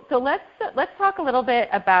let's talk a little bit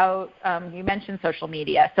about, you mentioned social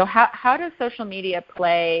media. So how does social media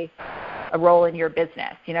play a role in your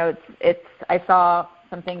business? I saw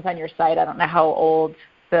some things on your site. I don't know how old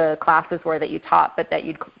the classes were that you taught, but that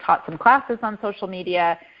you taught some classes on social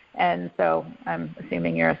media. And so I'm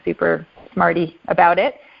assuming you're a super smarty about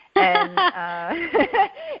it. And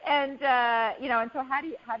and so how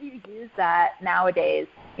do you use that nowadays,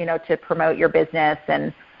 to promote your business,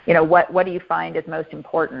 and what do you find is most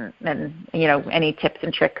important, and any tips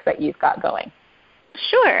and tricks that you've got going?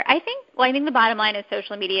 Sure. I think the bottom line is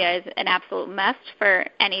social media is an absolute must for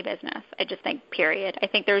any business. I just think, period. I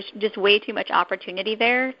think there's just way too much opportunity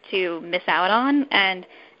there to miss out on, and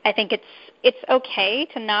I think it's okay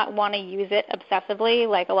to not want to use it obsessively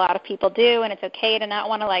like a lot of people do, and it's okay to not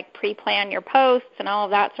want to pre-plan your posts and all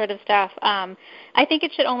of that sort of stuff. I think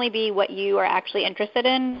it should only be what you are actually interested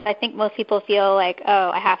in. I think most people feel like,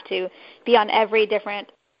 I have to be on every different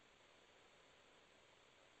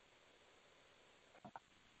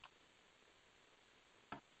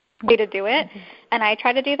way to do it, and I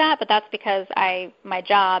try to do that, but that's because my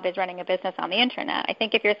job is running a business on the internet. I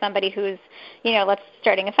think if you're somebody who's, let's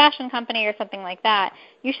starting a fashion company or something like that,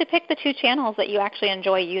 you should pick the 2 channels that you actually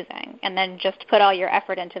enjoy using, and then just put all your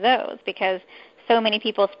effort into those, because so many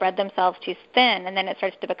people spread themselves too thin, and then it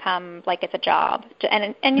starts to become like it's a job.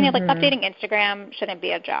 And updating Instagram shouldn't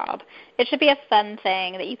be a job. It should be a fun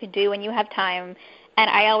thing that you can do when you have time. And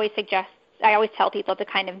I always tell people to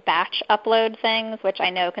kind of batch upload things, which I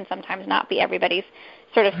know can sometimes not be everybody's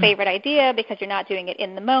sort of favorite idea because you're not doing it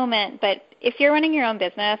in the moment. But if you're running your own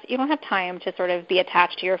business, you don't have time to sort of be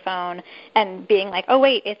attached to your phone and being like, oh,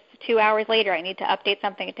 wait, it's 2 hours later, I need to update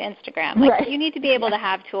something to Instagram. Right. You need to be able to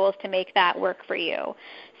have tools to make that work for you.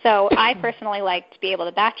 So I personally like to be able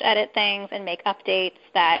to batch edit things and make updates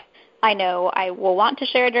that I know I will want to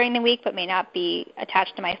share during the week but may not be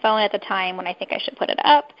attached to my phone at the time when I think I should put it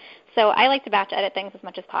up. So I like to batch edit things as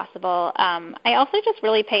much as possible. I also just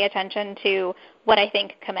really pay attention to what I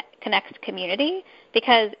think connects community,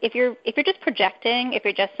 because if you're just projecting, if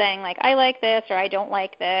you're just saying I like this or I don't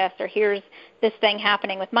like this or here's this thing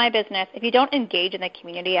happening with my business, if you don't engage in the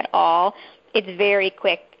community at all, it's very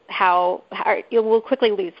quick how you will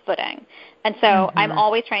quickly lose footing. And so I'm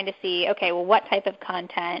always trying to see, okay, well, what type of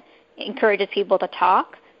content encourages people to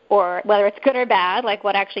talk, or whether it's good or bad,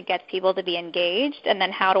 what actually gets people to be engaged, and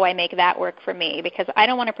then how do I make that work for me? Because I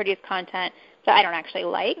don't want to produce content that I don't actually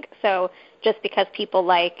like. So just because people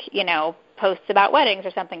posts about weddings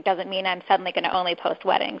or something doesn't mean I'm suddenly going to only post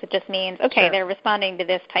weddings. It just means, okay, They're responding to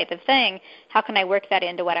this type of thing. How can I work that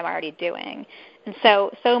into what I'm already doing? And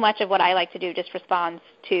so much of what I like to do just responds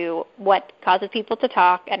to what causes people to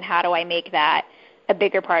talk and how do I make that a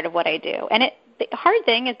bigger part of what I do. And the hard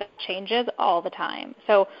thing is that it changes all the time.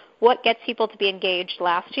 So what gets people to be engaged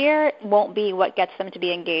last year won't be what gets them to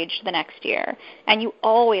be engaged the next year. And you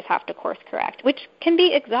always have to course correct, which can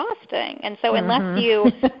be exhausting. And so unless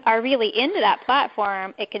you are really into that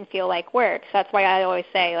platform, it can feel like work. So that's why I always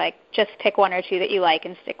say, just pick 1 or 2 that you like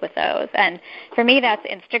and stick with those. And for me, that's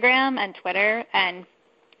Instagram and Twitter. And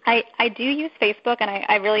I do use Facebook, and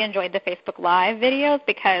I really enjoyed the Facebook Live videos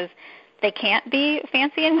because they can't be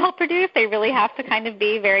fancy and well-produced. They really have to kind of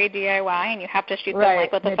be very DIY, and you have to shoot them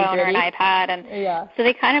with a phone or an iPad. And so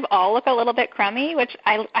they kind of all look a little bit crummy, which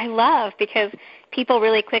I love, because people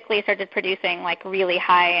really quickly started producing really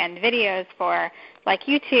high-end videos for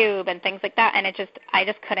YouTube and things like that. And I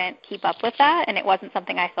just couldn't keep up with that, and it wasn't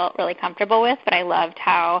something I felt really comfortable with, but I loved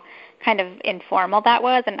how kind of informal that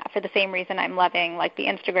was. And for the same reason, I'm loving the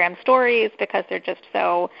Instagram stories, because they're just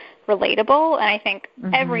so relatable. And I think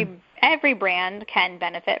every brand can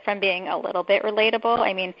benefit from being a little bit relatable.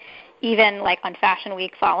 I mean, even on Fashion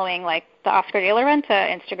Week, following the Oscar de la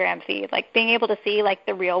Renta Instagram feed, being able to see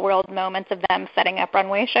the real world moments of them setting up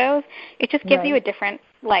runway shows, it just gives you a different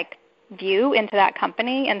view into that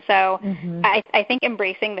company. And so I think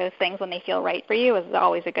embracing those things when they feel right for you is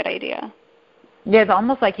always a good idea. Yeah, it's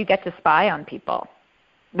almost like you get to spy on people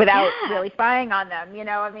without really spying on them.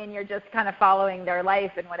 You're just kind of following their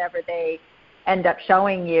life and whatever they end up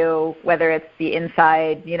showing you, whether it's the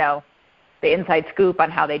inside, the inside scoop on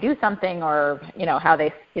how they do something, or, how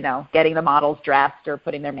they, getting the models dressed or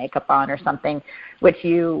putting their makeup on or something, which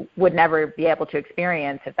you would never be able to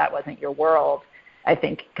experience if that wasn't your world. I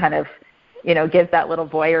think kind of, gives that little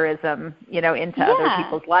voyeurism, into other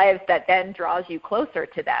people's lives that then draws you closer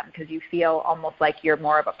to them, because you feel almost like you're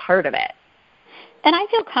more of a part of it. And I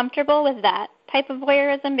feel comfortable with that type of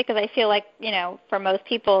voyeurism, because I feel like, for most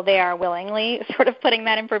people, they are willingly sort of putting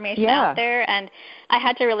that information out there. And I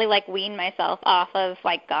had to really wean myself off of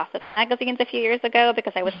gossip magazines a few years ago,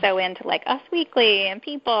 because I was so into Us Weekly and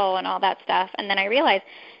People and all that stuff. And then I realized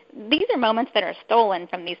these are moments that are stolen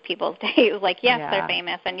from these people's days. Like, yes, they're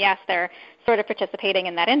famous, and yes, they're sort of participating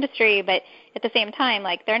in that industry, but at the same time,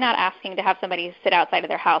 like, they're not asking to have somebody sit outside of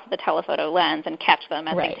their house with a telephoto lens and catch them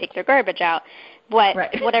as they take their garbage out.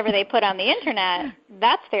 Whatever they put on the internet,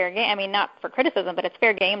 that's fair game. I mean, not for criticism, but it's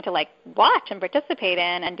fair game to, like, watch and participate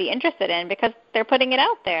in and be interested in because they're putting it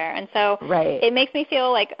out there. And so it makes me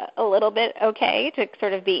feel like a little bit okay to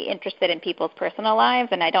sort of be interested in people's personal lives,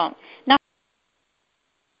 and not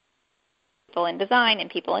people in design and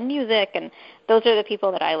people in music, and those are the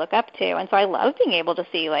people that I look up to. And so I love being able to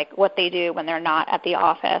see, like, what they do when they're not at the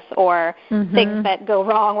office or things that go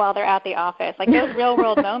wrong while they're at the office. Like, those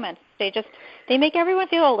real-world moments, they make everyone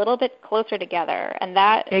feel a little bit closer together, and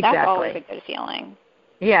that's always a good feeling.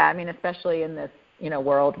 Yeah, I mean, especially in this,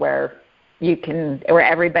 world where where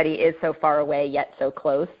everybody is so far away yet so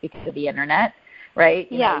close because of the internet.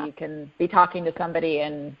 Right? You know, you can be talking to somebody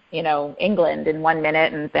in, England in 1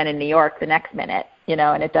 minute and then in New York the next minute,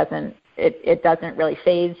 and it doesn't really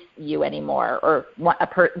faze you anymore. Or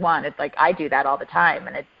it's like I do that all the time,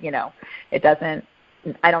 and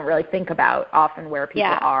I don't really think about often where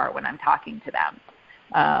people are when I'm talking to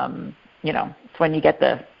them. It's when you get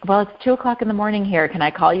it's 2:00 in the morning here. Can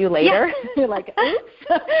I call you later? Yeah. You're like, oops.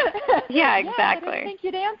 Yeah, exactly. I didn't think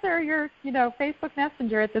you'd answer your, Facebook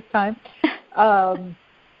Messenger at this time. So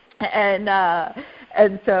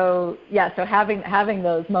having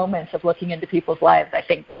those moments of looking into people's lives, I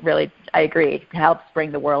think really, I agree, helps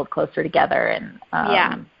bring the world closer together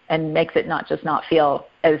and makes it not feel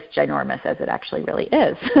as ginormous as it actually really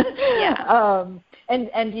is.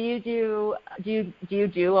 And do you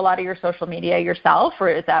do a lot of your social media yourself, or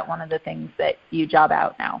is that one of the things that you job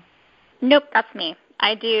out now? Nope, that's me.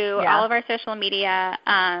 I do all of our social media.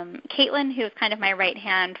 Caitlin, who's kind of my right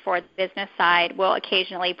hand for the business side, will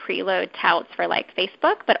occasionally preload touts for, like,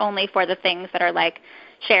 Facebook, but only for the things that are, like,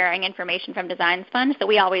 sharing information from Design Sponge. So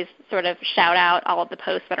we always sort of shout out all of the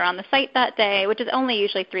posts that are on the site that day, which is only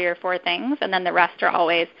usually 3 or 4 things, and then the rest are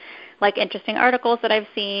always, like, interesting articles that I've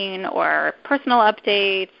seen or personal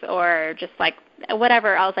updates or just, like,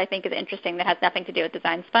 whatever else I think is interesting that has nothing to do with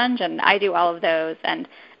Design Sponge, and I do all of those, and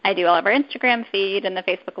I do all of our Instagram feed and the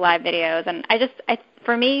Facebook Live videos, and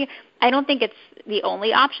for me, I don't think it's the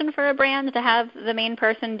only option for a brand to have the main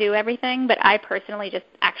person do everything, but I personally just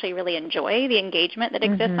actually really enjoy the engagement that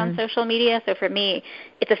exists on social media, so for me,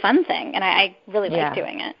 it's a fun thing, and I really like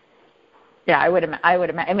doing it. Yeah, I would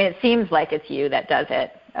imagine. I mean, it seems like it's you that does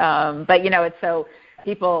it, but, it's so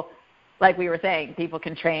people, like we were saying, people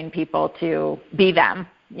can train people to be them,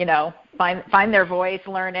 find their voice,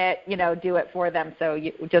 learn it, do it for them. So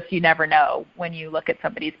you never know when you look at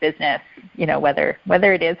somebody's business, whether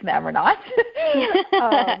it is them or not.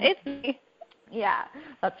 It's me. Yeah,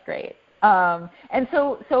 that's great. And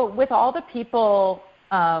so with all the people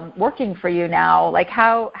working for you now, like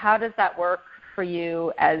how does that work for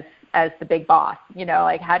you as the big boss?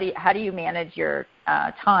 Like how do you manage your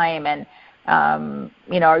time, and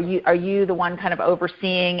are you the one kind of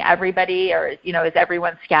overseeing everybody, or is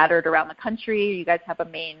everyone scattered around the country? You guys have a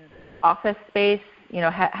main office space.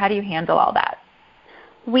 How do you handle all that?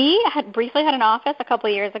 We had briefly had an office a couple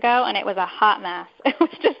of years ago, and it was a hot mess. It was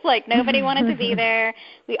just like nobody wanted to be there.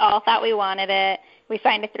 We all thought we wanted it. We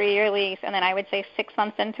signed a 3-year lease, and then I would say 6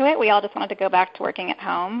 months into it, we all just wanted to go back to working at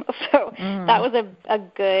home. So that was a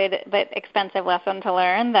good but expensive lesson to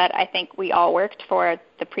learn, that I think we all worked for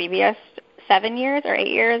the previous 7 years or 8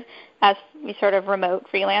 years as we sort of remote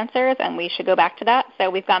freelancers, and we should go back to that. So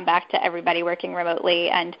we've gone back to everybody working remotely,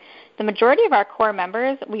 and the majority of our core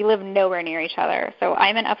members, we live nowhere near each other. So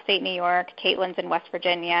I'm in upstate New York, Caitlin's in West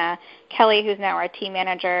Virginia, Kelly, who's now our team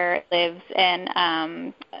manager, lives in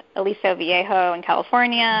Aliso Viejo in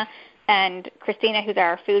California, and Christina, who's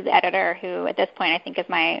our food editor, who at this point I think is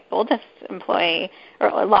my oldest employee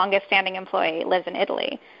or longest standing employee, lives in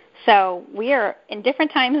Italy. So we are in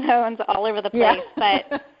different time zones all over the place,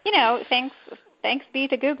 but, thanks be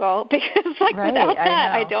to Google, because without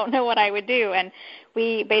that, I don't know what I would do. And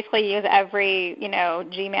we basically use every,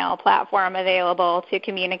 Gmail platform available to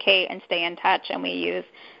communicate and stay in touch, and we use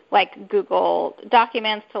Google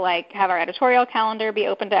Documents to have our editorial calendar be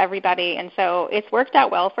open to everybody. And so it's worked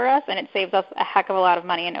out well for us, and it saves us a heck of a lot of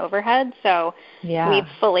money in overhead. So we've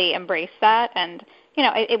fully embraced that. And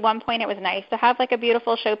at one point it was nice to have a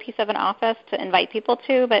beautiful showpiece of an office to invite people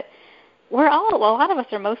to, but a lot of us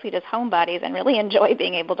are mostly just homebodies and really enjoy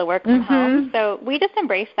being able to work from home. So we just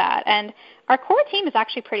embrace that. And our core team is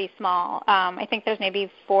actually pretty small. I think there's maybe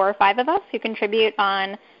 4 or 5 of us who contribute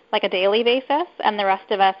on a daily basis, and the rest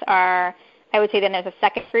of us are, I would say then there's a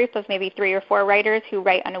second group of maybe 3 or 4 writers who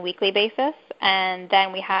write on a weekly basis, and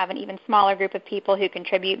then we have an even smaller group of people who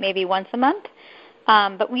contribute maybe once a month.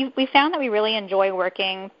 But we found that we really enjoy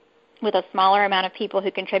working with a smaller amount of people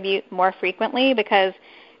who contribute more frequently, because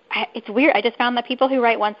it's weird. I just found that people who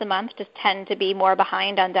write once a month just tend to be more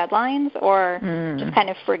behind on deadlines, or just kind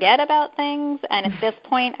of forget about things. And at this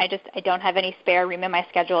point, I don't have any spare room in my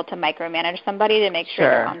schedule to micromanage somebody to make sure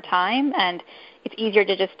they're on time. And it's easier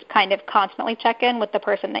to just kind of constantly check in with the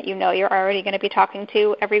person that you know you're already going to be talking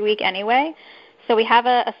to every week anyway. So we have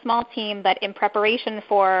a small team, but in preparation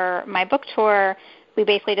for my book tour, we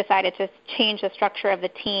basically decided to change the structure of the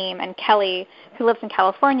team, and Kelly, who lives in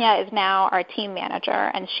California, is now our team manager,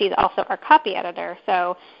 and she's also our copy editor.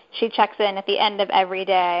 So she checks in at the end of every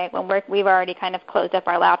day when we've already kind of closed up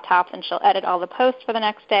our laptops, and she'll edit all the posts for the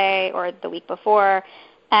next day or the week before,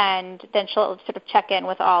 and then she'll sort of check in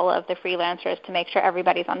with all of the freelancers to make sure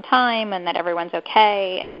everybody's on time and that everyone's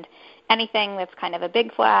okay, and anything that's kind of a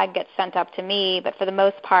big flag gets sent up to me. But for the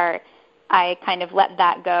most part, I kind of let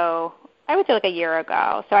that go, I would say like a year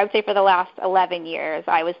ago. So I would say for the last 11 years,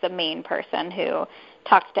 I was the main person who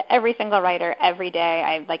talked to every single writer every day.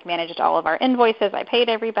 I managed all of our invoices. I paid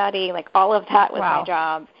everybody. All of that was my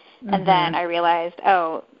job. And then I realized,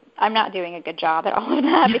 I'm not doing a good job at all of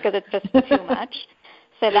that because it's just too much.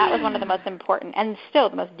 So that was one of the most important and still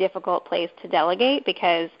the most difficult place to delegate,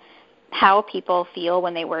 because how people feel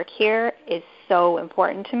when they work here is so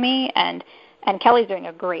important to me. And Kelly's doing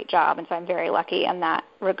a great job, and so I'm very lucky in that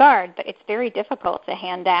regard. But it's very difficult to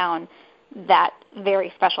hand down that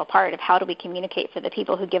very special part of how do we communicate for the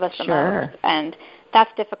people who give us the most. And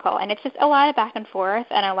that's difficult. And it's just a lot of back and forth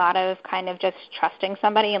and a lot of kind of just trusting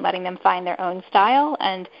somebody and letting them find their own style.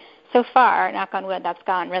 And so far, knock on wood, that's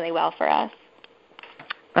gone really well for us.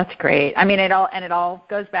 That's great. I mean, it all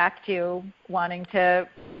goes back to wanting to,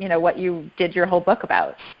 what you did your whole book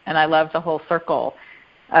about. And I love the whole circle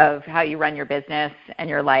of how you run your business and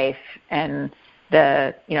your life, and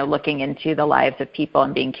the, looking into the lives of people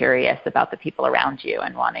and being curious about the people around you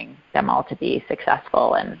and wanting them all to be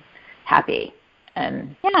successful and happy.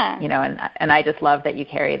 And, and I just love that you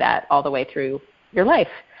carry that all the way through your life.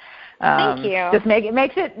 Thank you. Just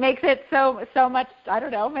makes it so much. I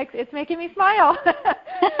don't know. It's making me smile.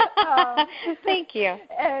 Thank you.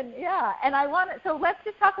 And so let's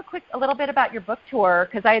just talk a little bit about your book tour,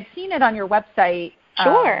 because I had seen it on your website.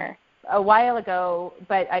 Sure. A while ago,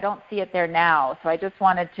 but I don't see it there now. So I just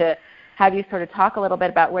wanted to have you sort of talk a little bit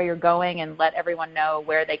about where you're going and let everyone know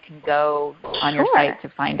where they can go on your site to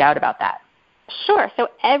find out about that. Sure. So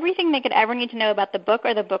everything they could ever need to know about the book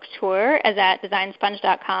or the book tour is at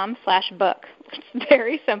designsponge.com/book. It's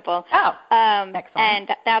very simple. Excellent. And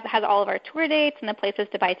that has all of our tour dates and the places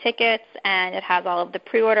to buy tickets, and it has all of the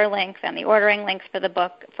pre-order links and the ordering links for the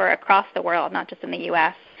book for across the world, not just in the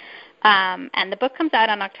U.S. And the book comes out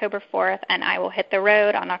on October 4th, and I will hit the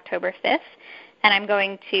road on October 5th. And I'm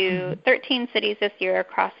going to 13 cities this year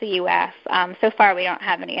across the U.S. So far, we don't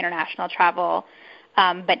have any international travel,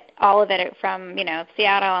 but all of it from,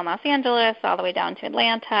 Seattle and Los Angeles all the way down to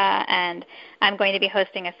Atlanta. And I'm going to be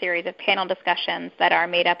hosting a series of panel discussions that are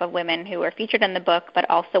made up of women who are featured in the book, but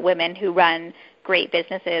also women who run great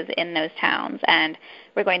businesses in those towns. And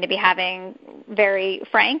we're going to be having very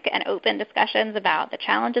frank and open discussions about the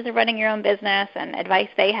challenges of running your own business and advice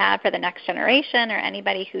they have for the next generation or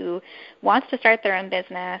anybody who wants to start their own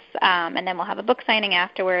business. And then we'll have a book signing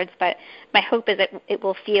afterwards. But my hope is that it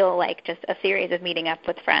will feel like just a series of meeting up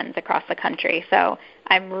with friends across the country. So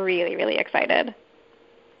I'm really, really excited.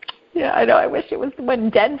 Yeah, I know. I wish it was when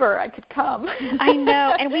Denver I could come. I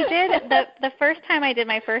know. And we did. The first time I did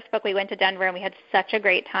my first book, we went to Denver, and we had such a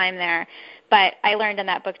great time there. But I learned in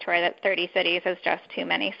that book tour that 30 cities is just too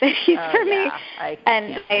many cities for me.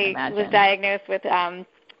 I was diagnosed with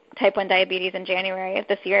type 1 diabetes in January of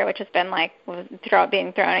this year, which has been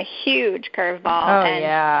being thrown a huge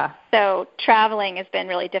curveball. So traveling has been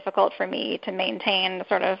really difficult for me to maintain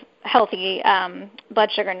sort of healthy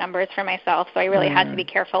blood sugar numbers for myself. So I really had to be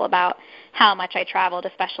careful about how much I traveled,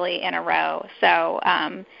 especially in a row. So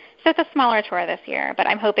it's a smaller tour this year, but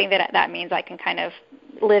I'm hoping that means I can kind of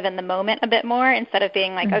live in the moment a bit more instead of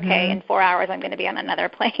being okay, in 4 hours I'm going to be on another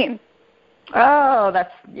plane. Oh,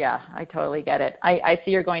 I totally get it. I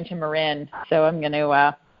see you're going to Marin, so I'm going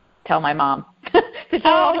to tell my mom to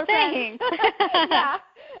tell all her friends. Yeah,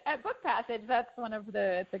 at Book Passage, that's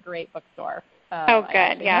it's a great bookstore.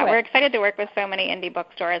 Good. Yeah, we're excited to work with so many indie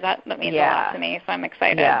bookstores. That means a lot to me, so I'm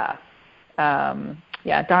excited. Yeah.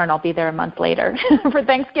 Darn, I'll be there a month later for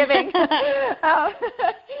Thanksgiving.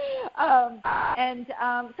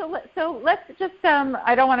 So let's just,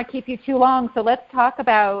 I don't want to keep you too long, so let's talk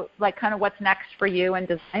about kind of what's next for you and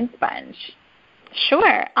Design Sponge.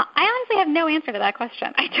 Sure. I honestly have no answer to that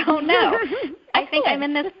question. I don't know. I think I'm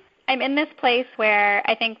in this place where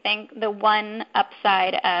I think the one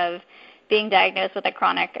upside of being diagnosed with a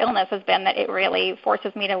chronic illness has been that it really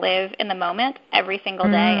forces me to live in the moment every single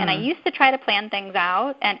day. And I used to try to plan things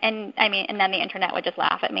out, and then the internet would just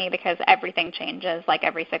laugh at me because everything changes like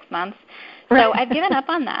every 6 months. So I've given up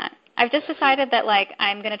on that. I've just decided that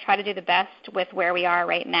I'm going to try to do the best with where we are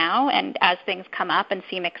right now, and as things come up and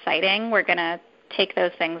seem exciting, we're going to take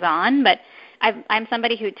those things on. But I'm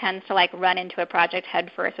somebody who tends to run into a project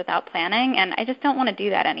head first without planning, and I just don't want to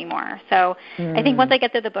do that anymore. So I think once I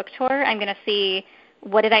get through the book tour, I'm going to see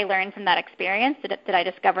what did I learn from that experience. Did I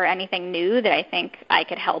discover anything new that I think I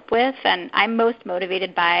could help with? And I'm most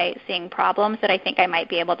motivated by seeing problems that I think I might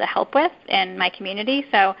be able to help with in my community.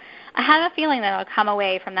 So I have a feeling that I'll come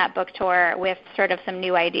away from that book tour with sort of some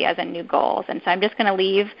new ideas and new goals. And so I'm just going to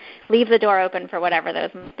leave the door open for whatever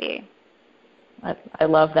those might be. I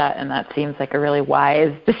love that, and that seems like a really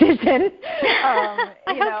wise decision.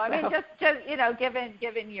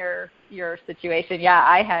 Given your situation,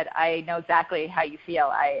 I know exactly how you feel.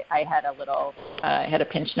 I had a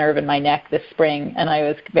pinched nerve in my neck this spring, and I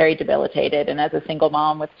was very debilitated. And as a single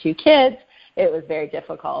mom with 2 kids, it was very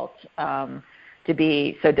difficult to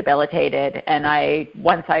be so debilitated. And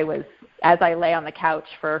as I lay on the couch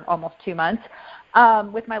for almost 2 months,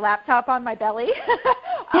 with my laptop on my belly,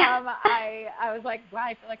 I was like, wow,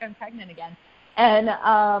 I feel like I'm pregnant again.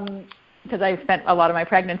 And because I spent a lot of my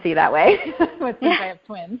pregnancy that way since I have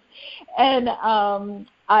twins. And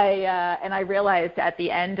I realized at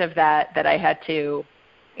the end of that I had to,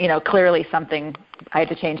 clearly I had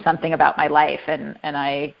to change something about my life. And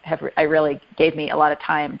I really gave me a lot of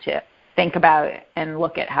time to think about and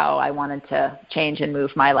look at how I wanted to change and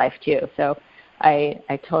move my life too. So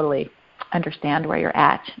I totally understand where you're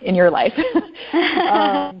at in your life.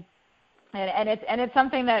 And it's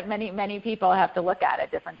something that many people have to look at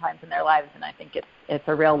different times in their lives, and I think it's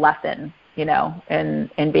a real lesson,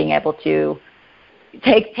 in being able to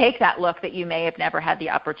take that look that you may have never had the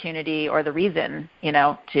opportunity or the reason,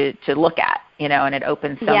 to look at, and it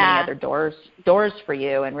opens so many other doors for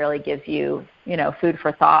you, and really gives you, food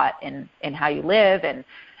for thought in how you live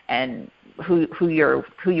and who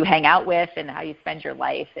you hang out with and how you spend your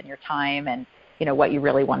life and your time and what you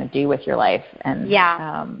really want to do with your life. And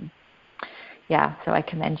so I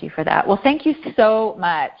commend you for that. Well, thank you so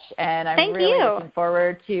much, and I'm really looking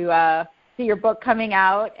forward to see your book coming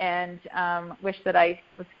out, and wish that I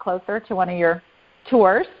was closer to one of your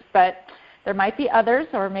tours, but there might be others,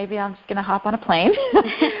 or maybe I'm just going to hop on a plane.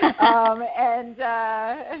 And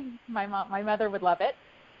my mother would love it,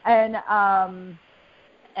 and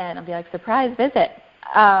I'll be like, surprise visit.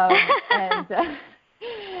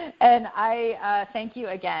 And I thank you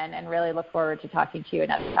again, and really look forward to talking to you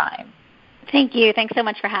another time. Thank you. Thanks so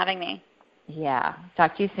much for having me. Yeah.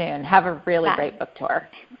 Talk to you soon. Have a really great book tour.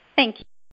 Thank you.